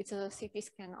 It's a CT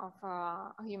scan of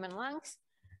human lungs.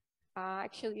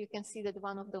 Actually, you can see that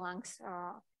one of the lungs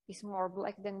is more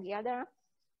black than the other.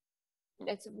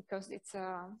 That's because it's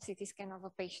a CT scan of a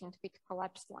patient with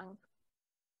collapsed lung.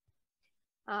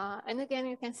 And again,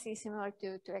 you can see similar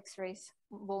to X-rays,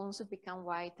 bones become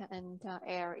white and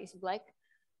air is black.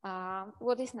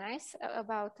 What is nice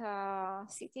about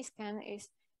CT scan is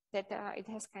that it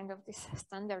has kind of this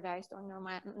standardized or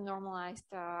normalized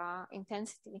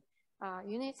intensity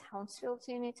units, Hounsfield's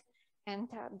units, and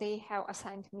they have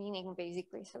assigned meaning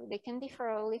basically. So they can differ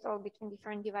a little between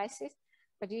different devices,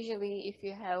 but usually if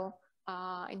you have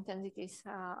intensities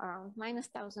around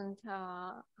 -1000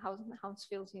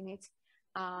 Hounsfield's units,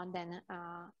 then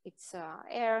it's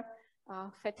air.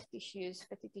 Fatty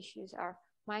tissues are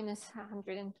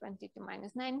 -120 to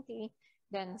 -90,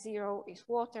 then 0 is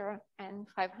water, and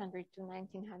 500 to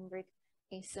 1900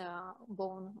 is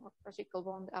bone or particle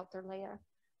bone, the outer layer.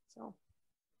 So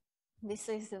this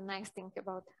is the nice thing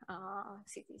about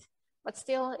CTs, but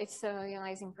still it's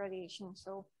ionizing radiation,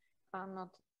 so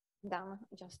not done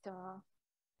just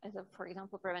as a, for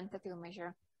example, preventative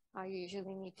measure. You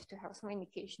usually need to have some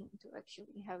indication to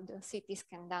actually have the CT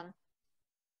scan done.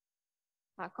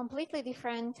 A completely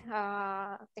different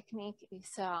technique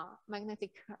is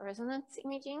magnetic resonance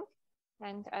imaging,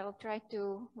 and I will try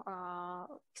to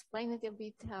explain it a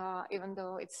bit, even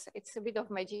though it's a bit of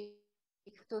magic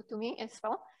to me as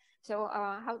well. So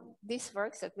how this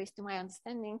works, at least to my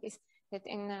understanding, is that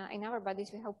in our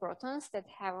bodies we have protons that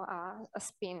have a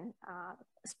spin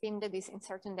that is in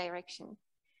certain direction.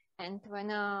 And when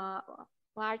a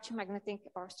large magnetic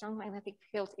or strong magnetic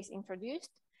field is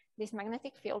introduced, these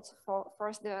magnetic fields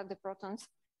force the protons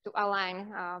to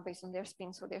align based on their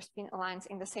spin. So their spin aligns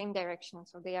in the same direction.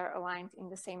 So they are aligned in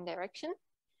the same direction.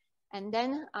 And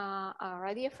then a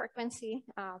radio frequency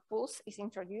pulse is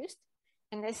introduced.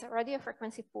 And this radio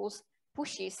frequency pulse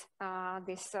pushes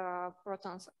these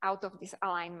protons out of this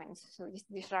alignment. So this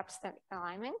disrupts the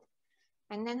alignment.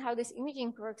 And then how this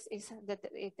imaging works is that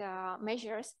it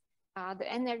measures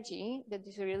the energy that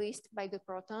is released by the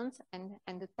protons and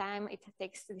the time it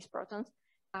takes to these protons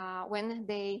when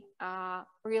they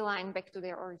realign back to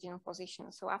their original position.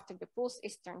 So after the pulse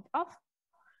is turned off,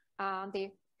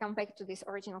 they come back to this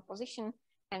original position,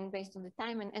 and based on the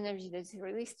time and energy that's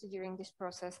released during this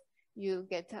process, you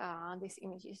get these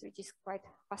images, which is quite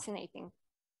fascinating.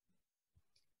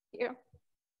 Here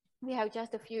we have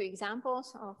just a few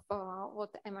examples of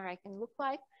what the MRI can look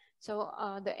like. So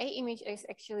the A image is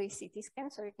actually CT scan,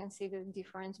 so you can see the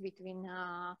difference between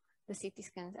the CT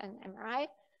scans and MRI.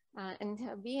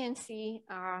 And B and C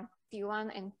are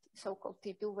T1 and so-called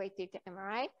T2 weighted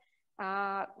MRI.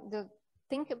 The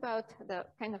thing about the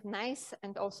kind of nice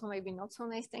and also maybe not so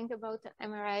nice thing about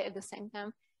MRI at the same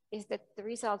time is that the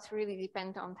results really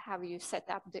depend on how you set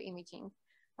up the imaging.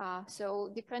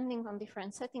 So depending on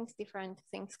different settings, different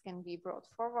things can be brought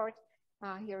forward.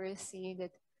 Here you see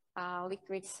that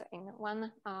liquids in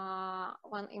one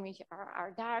image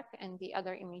are dark, and the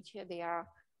other image they are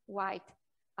white.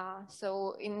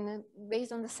 So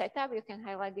based on the setup, you can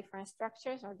highlight different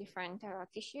structures or different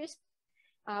tissues,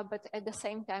 but at the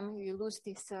same time you lose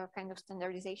this kind of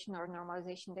standardization or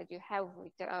normalization that you have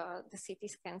with the CT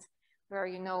scans, where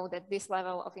you know that this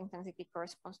level of intensity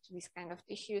corresponds to this kind of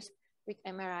tissues. With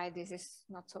MRI, this is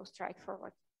not so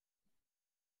straightforward.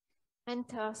 And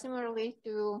similarly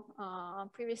to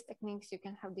previous techniques, you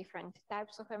can have different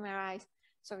types of MRIs.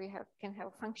 So you can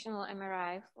have functional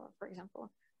MRI, for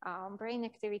example, brain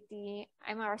activity,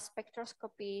 MR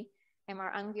spectroscopy,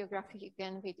 MR angiography,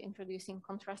 again with introducing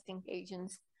contrasting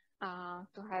agents,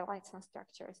 to highlight some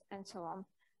structures and so on.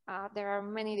 There are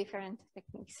many different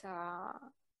techniques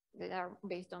that are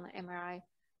based on MRI,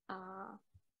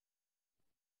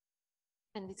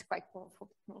 and it's quite powerful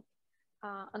technique.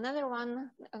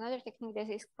 Another technique that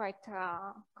is quite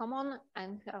common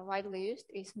and widely used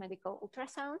is medical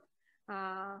ultrasound.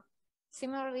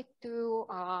 Similarly to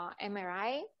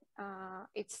MRI,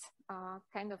 it's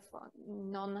kind of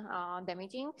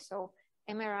non-damaging. So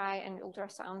MRI and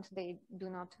ultrasound, they do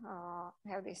not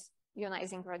have this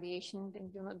ionizing radiation. They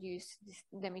do not use this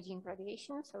damaging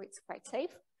radiation, so it's quite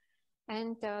safe.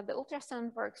 And the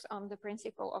ultrasound works on the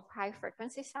principle of high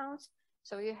frequency sounds.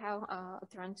 So you have a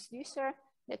transducer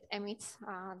that emits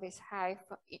this high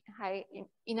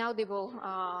inaudible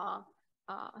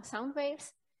sound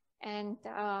waves, and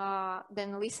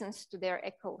then listens to their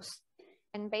echoes.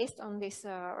 And based on these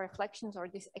reflections or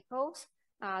these echoes,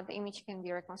 the image can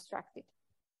be reconstructed.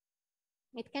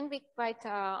 It can be quite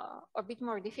a bit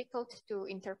more difficult to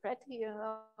interpret the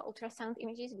ultrasound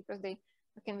images because they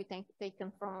can be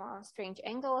taken from strange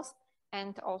angles.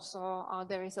 And also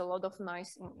there is a lot of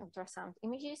noise in ultrasound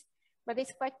images, but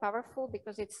it's quite powerful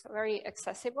because it's very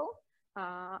accessible.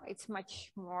 It's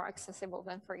much more accessible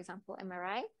than, for example,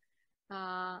 MRI.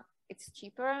 It's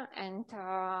cheaper and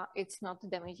it's not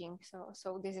damaging.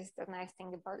 So this is the nice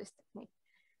thing about this technique.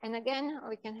 And again,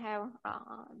 we can have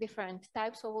different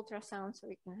types of ultrasound. So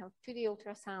we can have 2D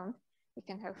ultrasound. We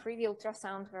can have 3D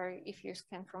ultrasound, where if you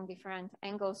scan from different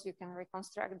angles, you can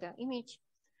reconstruct the image.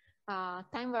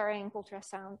 Time varying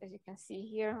ultrasound, as you can see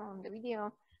here on the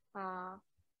video.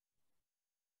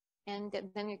 And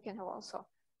then you can have also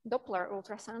Doppler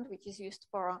ultrasound, which is used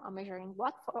for measuring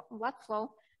blood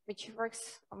flow, which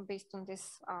works based on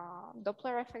this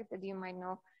Doppler effect that you might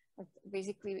know.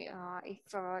 Basically,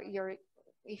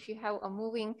 if you have a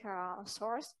moving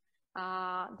source,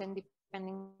 then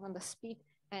depending on the speed,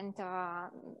 and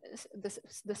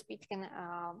the speed can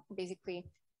basically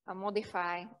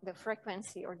modify the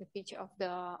frequency or the pitch of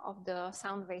the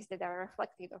sound waves that are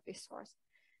reflected of this source.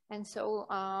 And so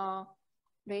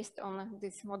based on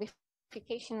this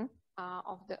modification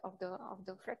of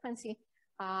the frequency,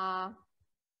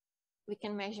 we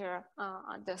can measure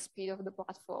the speed of the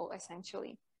blood flow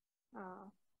essentially.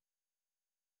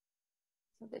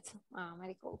 So that's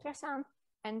medical ultrasound.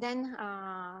 And then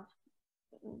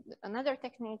another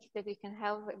technique that we can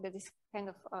have that is kind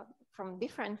of from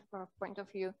different point of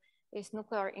view is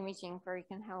nuclear imaging, where you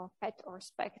can have PET or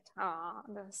SPECT,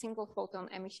 the single photon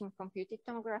emission computed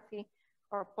tomography,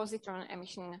 or positron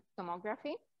emission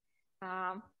tomography.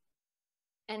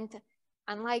 And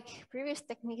unlike previous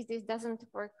techniques, this doesn't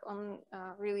work on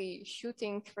really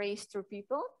shooting rays through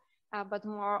people, but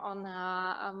more on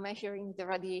measuring the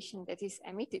radiation that is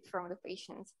emitted from the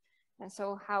patients. And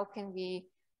so how can we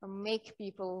make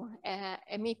people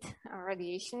emit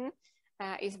radiation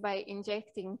is by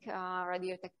injecting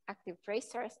radioactive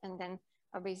tracers, and then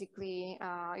basically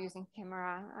using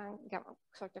camera,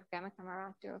 sort of gamma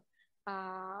camera, to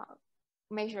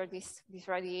measure this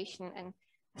radiation and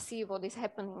see what is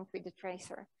happening with the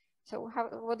tracer. So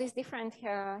what is different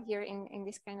here in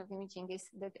this kind of imaging is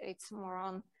that it's more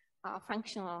on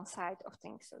functional side of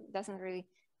things. So it doesn't really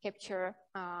capture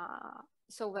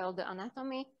so well the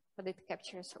anatomy, but it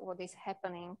captures what is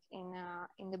happening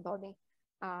in the body.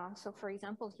 So for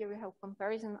example, here we have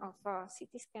comparison of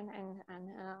CT scan and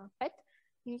PET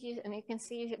images, and you can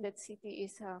see that CT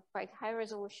is quite high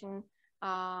resolution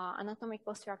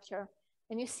anatomical structure.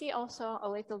 And you see also a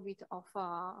little bit of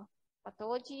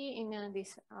pathology in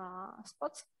these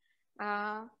spots.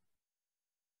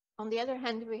 On the other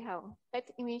hand, we have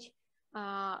PET image,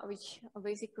 which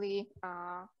basically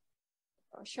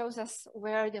shows us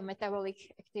where the metabolic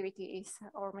activity is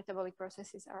or metabolic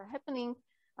processes are happening,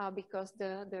 because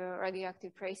the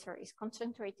radioactive tracer is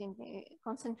concentrating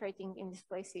in these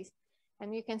places.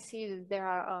 And you can see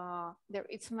that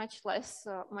it's much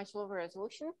lower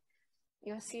resolution.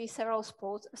 You see several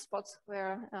spots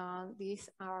where these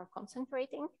are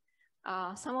concentrating.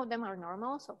 Some of them are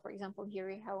normal. So for example, here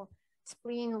we have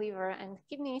spleen, liver, and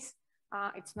kidneys.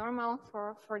 It's normal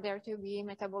for there to be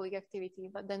metabolic activity,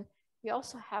 but then we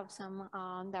also have some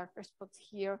darker spots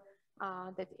here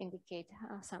that indicate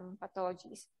some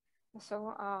pathologies.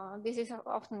 So this is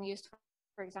often used,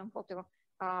 for example, to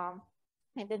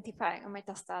identify a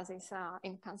metastasis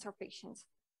in cancer patients.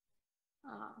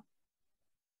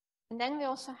 And then we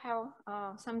also have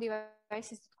some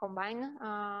devices that combine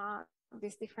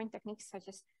these different techniques, such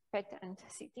as PET and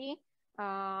CT,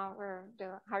 where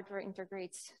the hardware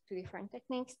integrates two different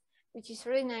techniques, which is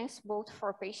really nice both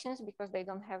for patients because they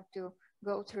don't have to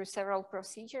go through several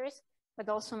procedures,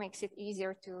 but also makes it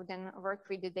easier to then work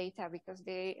with the data because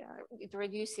it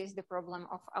reduces the problem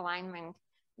of alignment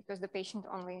because the patient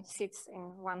only sits in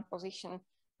one position.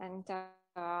 And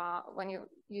when you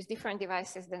use different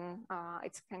devices, then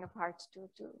it's kind of hard to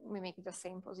mimic the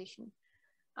same position.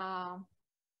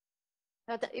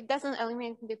 But it doesn't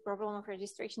eliminate the problem of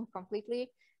registration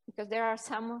completely because there are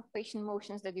some patient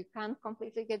motions that you can't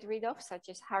completely get rid of, such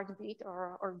as heartbeat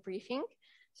or breathing.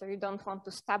 So you don't want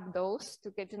to stop those to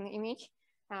get an image.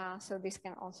 So this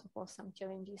can also pose some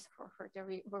challenges for further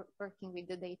working with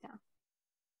the data.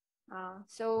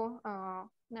 So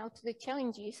now to the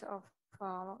challenges of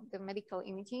the medical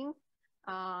imaging.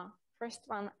 First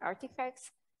one,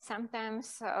 artifacts.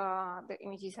 Sometimes the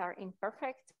images are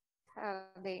imperfect.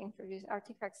 They introduce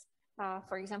artifacts.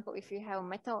 For example, if you have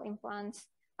metal implants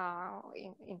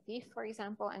in teeth, for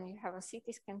example, and you have a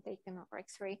CT scan taken or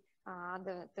X-ray,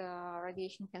 the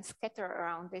radiation can scatter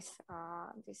around this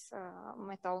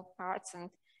metal parts and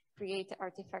create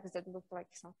artifacts that look like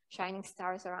some shining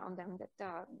stars around them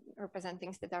that represent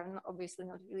things that are obviously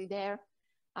not really there.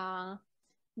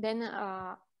 Then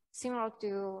similar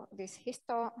to these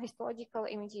histological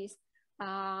images,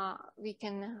 we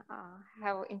can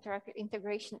have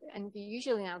integration, and we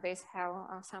usually nowadays have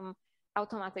some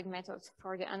automated methods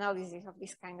for the analysis of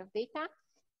this kind of data.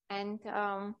 And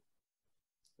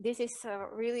this is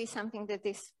really something that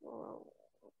is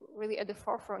really at the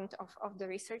forefront of the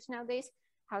research nowadays,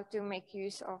 how to make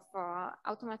use of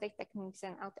automatic techniques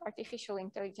and artificial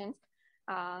intelligence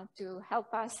to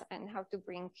help us, and how to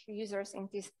bring users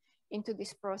into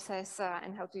this process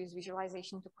and how to use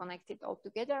visualization to connect it all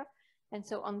together. And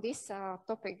so on this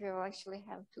topic, we will actually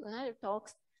have two another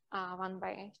talks, one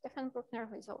by Stefan Bruckner,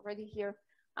 who is already here,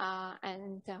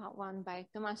 and one by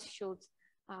Thomas Schultz,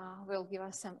 will give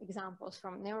us some examples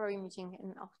from neuroimaging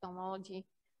and ophthalmology.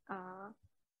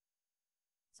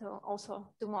 So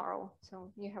also tomorrow.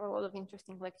 So you have a lot of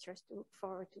interesting lectures to look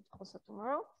forward to also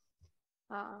tomorrow.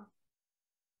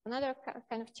 Another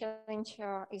kind of challenge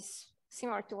is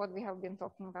similar to what we have been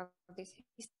talking about, this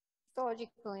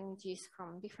histological images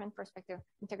from different perspectives,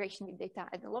 integration with data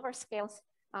at the lower scales.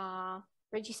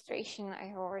 Registration, I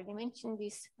have already mentioned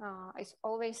this, is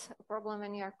always a problem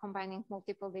when you are combining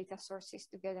multiple data sources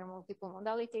together, multiple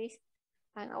modalities.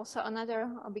 And also another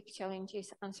big challenge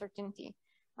is uncertainty.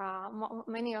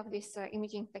 Many of these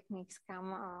imaging techniques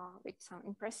come with some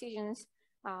imprecisions.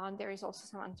 There is also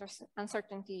some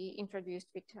uncertainty introduced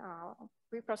with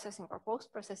pre-processing or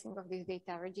post-processing of this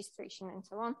data, registration, and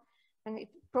so on. And it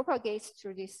propagates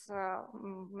through this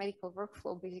medical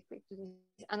workflow, basically, to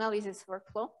this analysis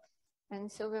workflow. And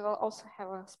so we will also have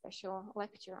a special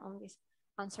lecture on this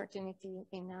uncertainty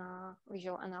in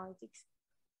visual analytics.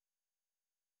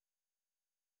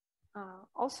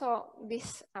 Also,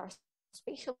 these are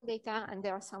spatial data, and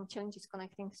there are some challenges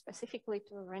connecting specifically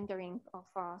to rendering of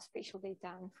spatial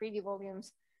data and 3D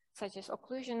volumes, such as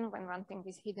occlusion when one thing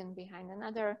is hidden behind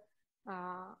another,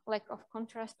 lack of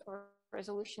contrast or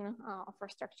resolution of our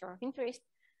structure of interest.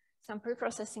 Some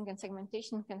pre-processing and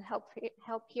segmentation can help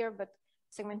here, but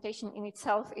segmentation in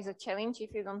itself is a challenge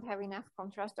if you don't have enough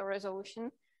contrast or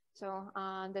resolution. So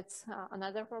that's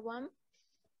another problem.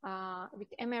 With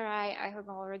MRI, I have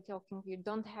already talking, you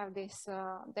don't have this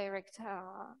direct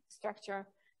structure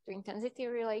to intensity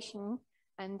relation,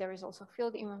 and there is also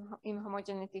field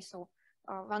inhomogeneity. So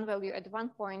one value at one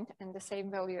point and the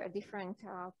same value at different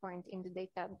point in the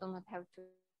data do not have to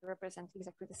represent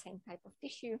exactly the same type of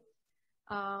tissue.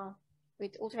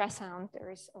 With ultrasound,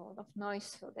 there is a lot of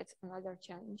noise, so that's another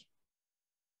challenge.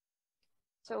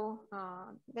 So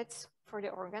that's for the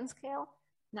organ scale.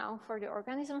 Now for the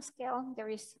organism scale, there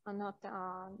is not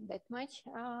that much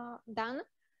done.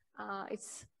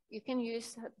 You can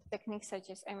use techniques such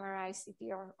as MRI,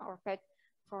 CT, or PET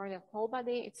for the whole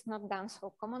body. It's not done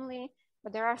so commonly,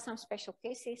 but there are some special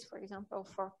cases. For example,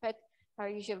 for PET,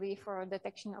 usually for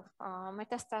detection of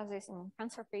metastasis in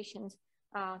cancer patients,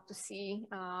 to see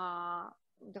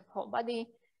the whole body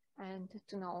and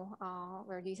to know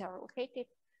where these are located.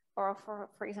 Or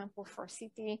for example, for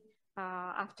CT,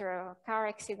 after a car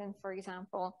accident, for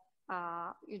example,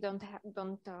 you don't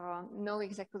know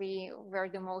exactly where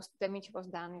the most damage was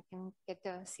done. You can get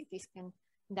a CT scan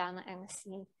done and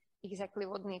see exactly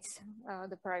what needs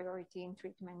the priority in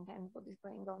treatment and what is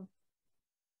going on.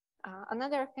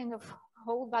 Another kind of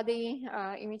whole body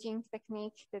imaging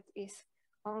technique that is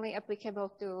only applicable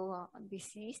to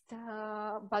deceased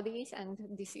bodies and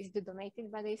deceased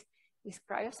donated bodies is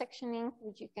cryosectioning,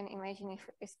 which you can imagine if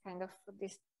it's kind of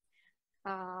this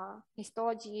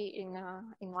histology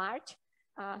in large.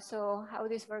 So how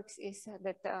this works is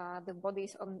that the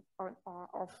bodies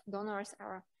of donors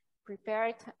are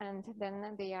prepared, and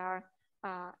then they are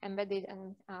embedded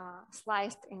and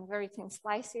sliced in very thin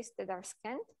slices that are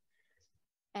scanned.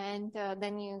 And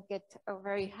then you get a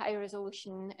very high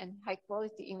resolution and high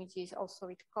quality images, also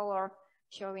with color,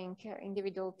 showing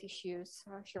individual tissues,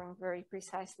 showing very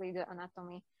precisely the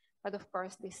anatomy. But of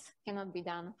course, this cannot be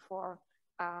done for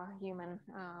human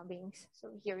beings. So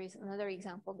here is another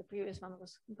example. The previous one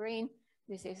was brain.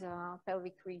 This is a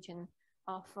pelvic region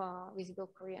of visible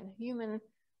Korean human,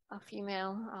 a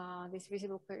female. This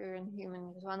visible Korean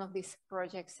human is one of these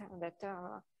projects that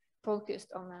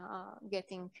focused on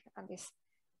getting this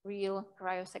real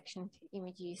cryo-sectioned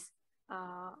images,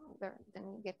 where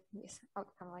then you get this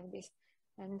outcome like this.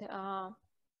 And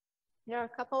there are a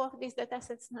couple of these data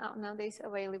sets nowadays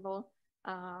available.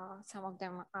 Some of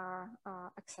them are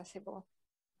accessible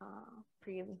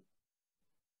freely.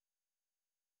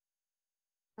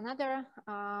 Another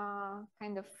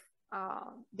kind of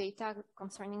data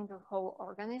concerning the whole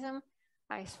organism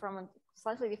is from a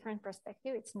slightly different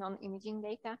perspective. It's non-imaging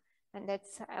data, and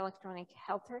that's electronic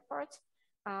health records,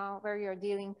 where you're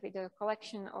dealing with a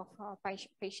collection of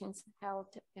patients'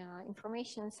 health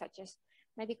information, such as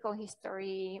medical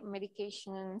history,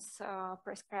 medications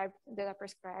prescribed,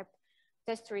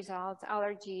 test results,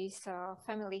 allergies,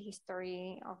 family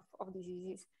history of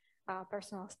diseases,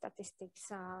 personal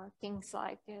statistics, things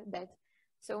like that.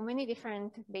 So many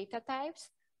different data types,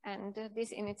 and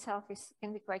this in itself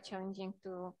can be quite challenging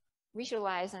to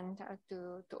visualize and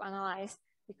to analyze,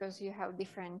 because you have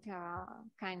different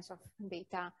kinds of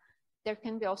data. There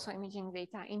can be also imaging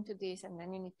data into this, and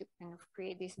then you need to kind of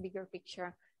create this bigger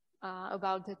picture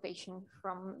about the patient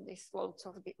from these loads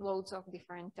of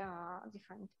different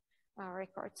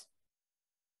records.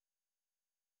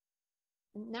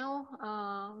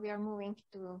 Now we are moving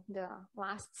to the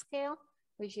last scale,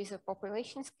 which is a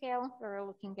population scale, where we're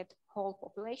looking at whole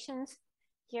populations.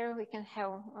 Here we can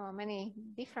have many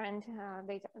different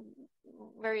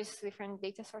various different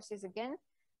data sources again.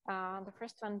 The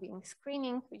first one being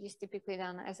screening, which is typically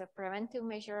done as a preventive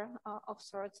measure of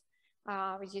sorts,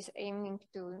 which is aiming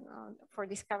for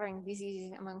discovering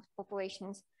diseases among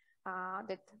populations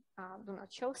that do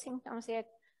not show symptoms yet.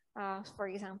 For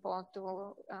example,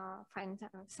 to find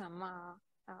some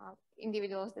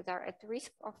individuals that are at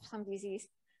risk of some disease.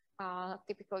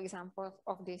 Typical example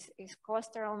of this is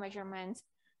cholesterol measurements.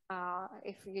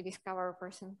 If you discover a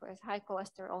person who has high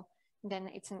cholesterol, then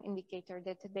it's an indicator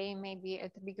that they may be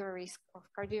at bigger risk of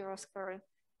cardiovascular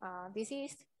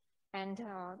disease, and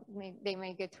they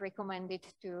may get recommended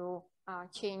to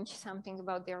change something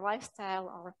about their lifestyle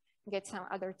or get some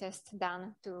other tests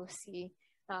done to see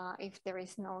if there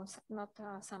is not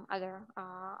some other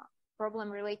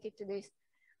problem related to this.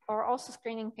 Or also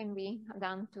screening can be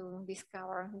done to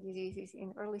discover diseases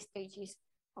in early stages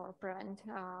or prevent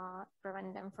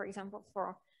them, for example,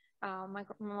 for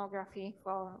mammography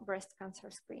for breast cancer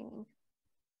screening.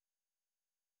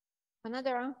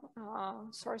 Another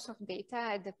source of data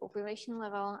at the population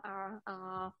level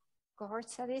are cohort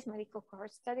studies, medical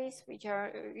cohort studies, which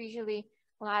are usually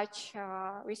large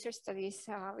research studies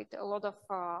with a lot of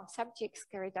subjects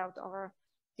carried out over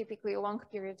typically long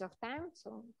periods of time,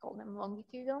 so we call them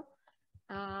longitudinal.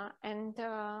 And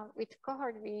with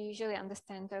cohort, we usually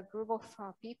understand a group of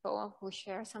people who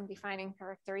share some defining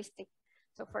characteristic.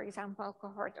 So for example, a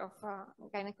cohort of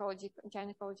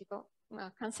gynecological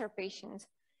cancer patients.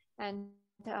 And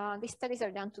these studies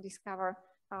are done to discover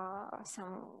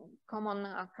some common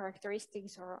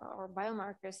characteristics or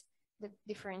biomarkers that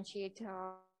differentiate,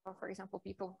 for example,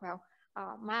 people who have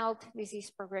mild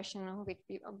disease progression with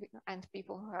and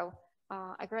people who have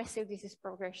aggressive disease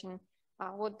progression.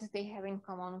 What do they have in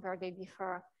common, where they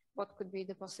differ, what could be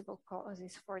the possible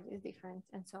causes for this difference,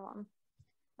 and so on.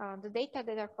 The data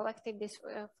that are collected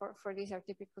for these are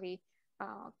typically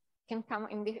can come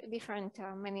in different,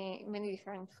 many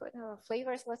different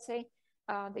flavors, let's say.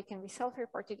 They can be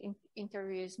self-reported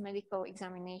interviews, medical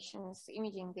examinations,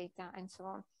 imaging data, and so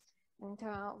on. And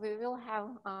we will have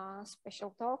a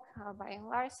special talk by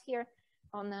Lars here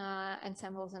on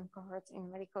ensembles and cohorts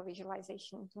in medical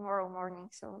visualization tomorrow morning.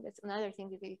 So that's another thing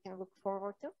that you can look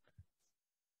forward to.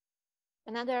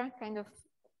 Another kind of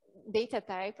data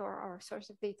type or source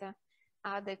of data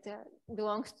that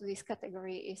belongs to this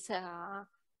category is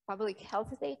public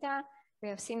health data. We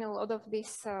have seen a lot of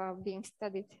this being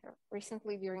studied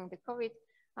recently during the COVID.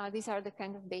 These are the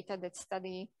kind of data that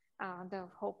study the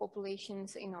whole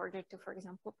populations in order to, for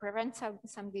example, prevent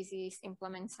some disease,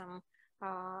 implement some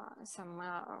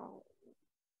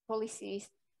policies,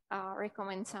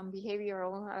 recommend some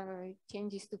behavioral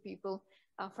changes to people,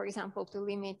 for example, to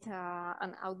limit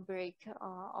an outbreak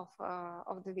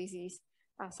of the disease,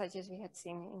 such as we had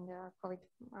seen in the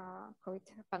COVID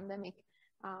pandemic,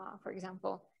 for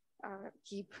example,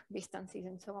 keep distances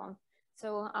and so on.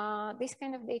 So this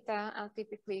kind of data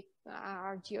typically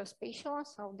are geospatial.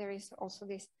 So there is also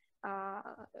this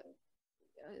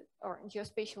or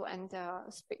geospatial and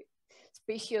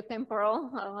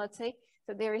spatiotemporal, let's say.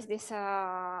 So there is this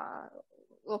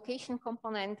location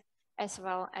component as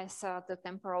well as the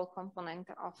temporal component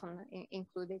often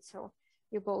included. So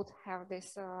you both have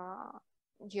this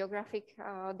geographic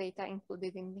data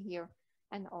included in here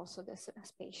and also the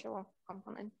spatial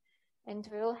component. And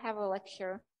we'll have a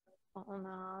lecture on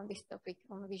this topic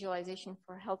on visualization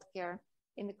for healthcare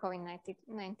in the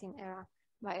COVID-19 era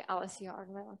by Alessio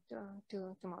Arvelo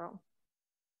tomorrow.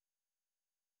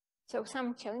 So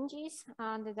some challenges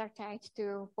that are tied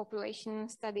to population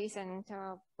studies and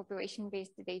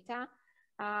population-based data.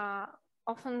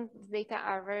 Often the data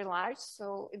are very large,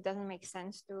 so it doesn't make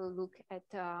sense to look at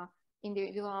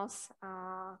individuals,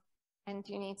 and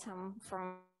you need some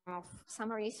form of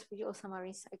summaries, visual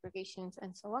summaries, aggregations,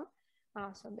 and so on.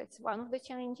 So that's one of the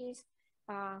challenges.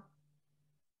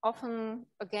 Often,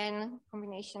 again,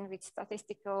 combination with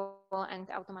statistical and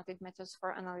automated methods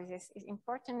for analysis is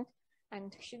important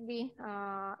and should be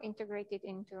integrated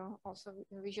into also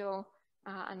visual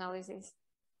analysis.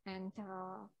 And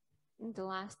the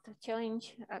last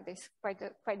challenge, this quite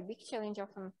a big challenge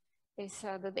often, is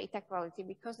the data quality,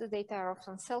 because the data are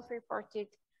often self-reported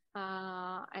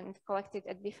and collected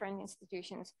at different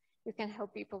institutions. You can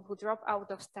help people who drop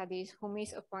out of studies, who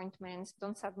miss appointments,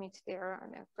 don't submit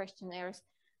their questionnaires,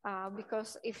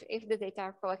 because if the data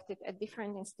are collected at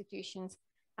different institutions,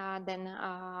 then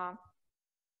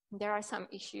there are some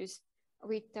issues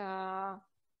with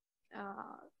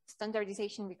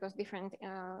standardization, because different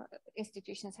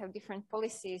institutions have different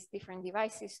policies, different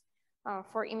devices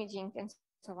for imaging and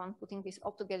so on. Putting this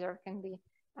all together can be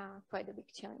quite a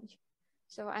big challenge.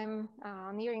 So I'm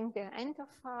nearing the end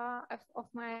of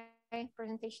my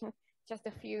presentation. Just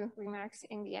a few remarks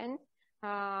in the end.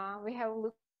 We have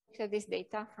looked at this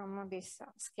data from this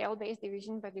scale-based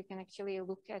division, but you can actually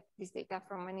look at this data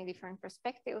from many different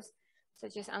perspectives,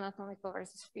 such as anatomical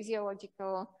versus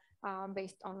physiological,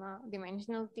 based on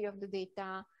dimensionality of the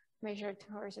data, measured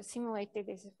versus simulated.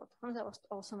 This is what Honza was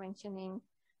also mentioning,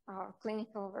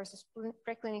 clinical versus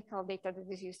preclinical data that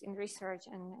is used in research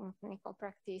and in clinical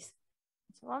practice,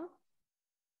 and so on.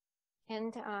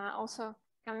 And also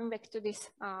coming back to this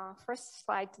first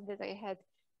slide that I had,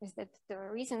 is that the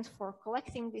reasons for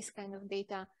collecting this kind of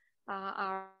data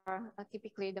are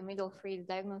typically the middle three: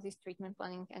 diagnosis, treatment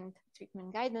planning, and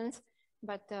treatment guidance.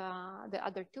 But the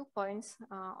other 2 points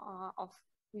of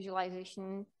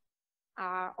visualization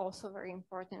are also very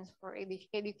important for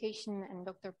education, and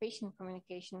doctor-patient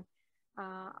communication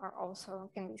are also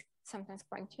can be sometimes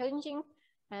quite challenging.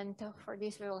 And for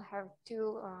this, we will have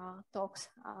 2 talks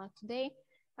today.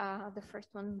 The first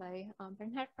one by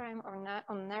Bernhard Prime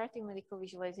on narrative medical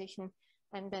visualization,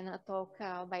 and then a talk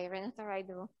by Renata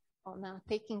Raidu on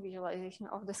taking visualization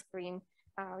off the screen,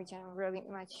 which I'm really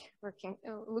much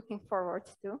looking forward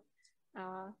to.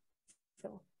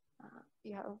 So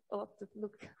you have a lot to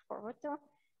look forward to.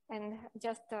 And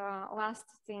just last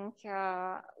thing,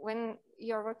 when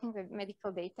you're working with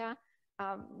medical data,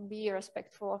 be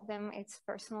respectful of them. It's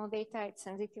personal data, it's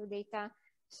sensitive data.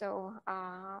 So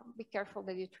be careful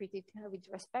that you treat it with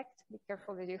respect. Be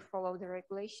careful that you follow the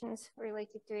regulations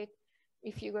related to it.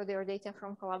 If you got your data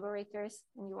from collaborators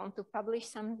and you want to publish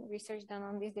some research done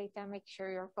on this data, make sure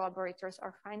your collaborators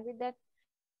are fine with that,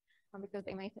 because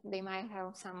they might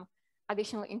have some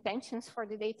additional intentions for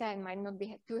the data and might not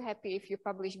be too happy if you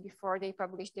publish before they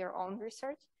publish their own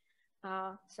research.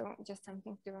 So just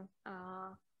something to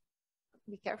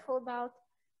be careful about.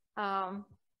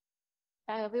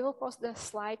 We will post the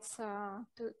slides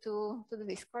to the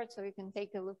Discord, so you can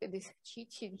take a look at this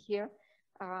cheat sheet here.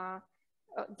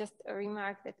 Just a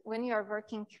remark that when you are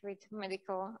working with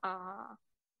medical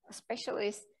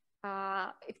specialists,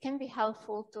 it can be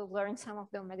helpful to learn some of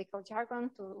the medical jargon,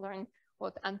 to learn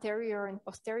what anterior and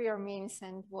posterior means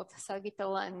and what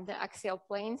sagittal and axial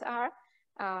planes are.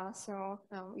 So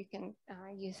you can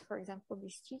use, for example,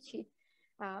 this cheat sheet,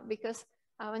 because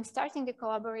when starting the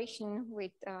collaboration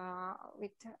with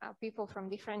people from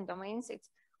different domains, it's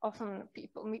often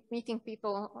meeting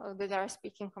people that are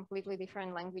speaking completely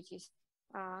different languages.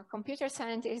 Computer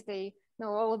scientists, they know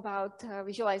all about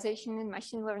visualization and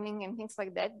machine learning and things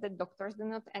like that doctors do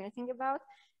not anything about.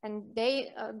 And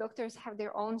doctors have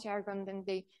their own jargon, and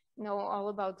they know all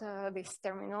about this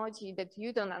terminology that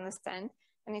you don't understand.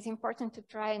 And it's important to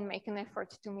try and make an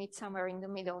effort to meet somewhere in the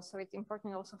middle. So it's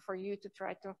important also for you to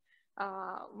try to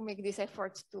make these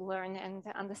efforts to learn and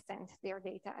understand their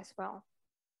data as well.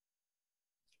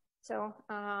 So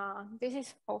this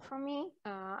is all from me.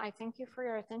 I thank you for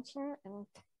your attention, and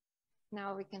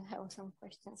now we can have some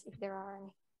questions if there are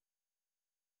any.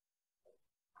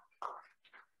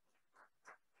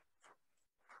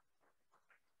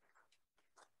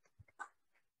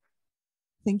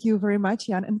 Thank you very much,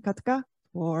 Jan and Katka,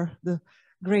 for the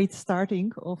great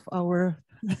starting of our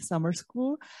summer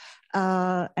school.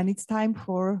 And it's time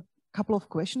for a couple of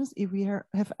questions, if we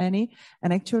have any.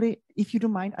 And actually, if you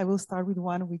don't mind, I will start with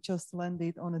one we just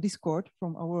landed on a Discord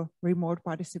from our remote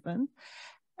participant.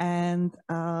 And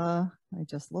I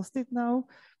just lost it now.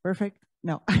 Perfect.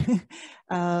 No.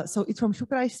 So it's from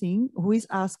Shukrai Singh, who is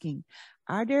asking,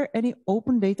 are there any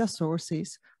open data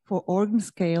sources for organ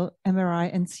scale, MRI,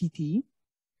 and CT?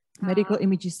 Medical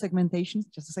images segmentation,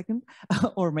 just a second,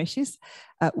 or meshes.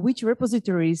 Which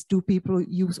repositories do people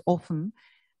use often?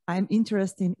 I'm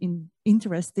interested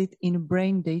in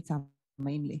brain data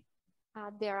mainly.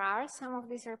 There are some of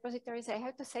these repositories. I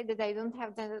have to say that I don't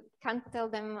have can't tell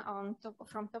them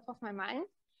from top of my mind,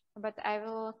 but I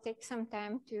will take some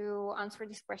time to answer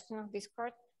this question of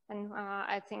Discord. And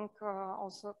I think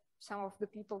also some of the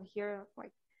people here,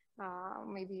 like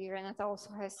maybe Renata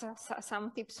also has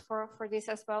some tips for this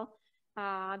as well,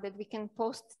 that we can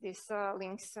post these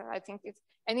links. I think it's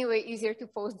anyway easier to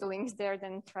post the links there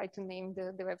than try to name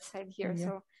the website here. Yeah.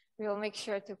 So we will make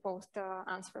sure to post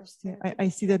answers. Yeah, I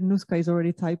see that Nuska is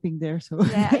already typing there. So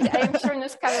yeah, I'm sure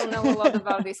Nuska will know a lot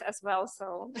about this as well.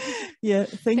 So yeah,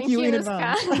 thank you in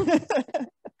advance.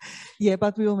 Yeah,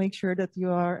 but we will make sure that you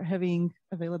are having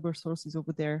available sources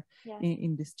over there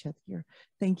in this chat here.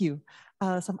 Thank you.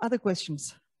 Some other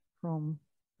questions from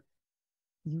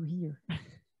you here.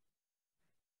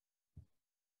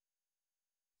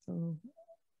 So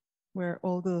were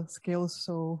all the scales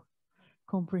so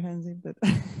comprehensive that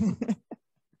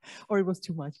or it was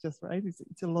too much, just right?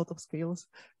 It's a lot of scales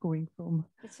going from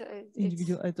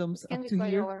individual atoms up to here. It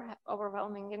can be quite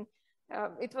overwhelming, and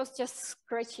it was just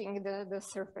scratching the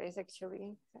surface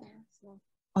actually. So.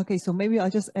 Okay, so maybe I'll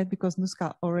just add, because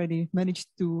Nuska already managed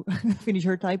to finish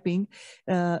her typing,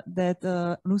 that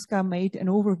Nuska made an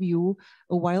overview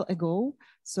a while ago.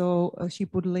 So she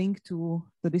put a link to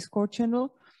the Discord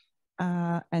channel,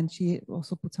 and she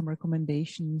also put some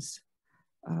recommendations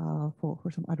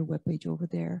for some other webpage over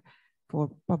there for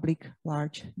public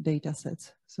large data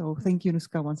sets. So thank you,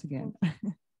 Nuska, once again.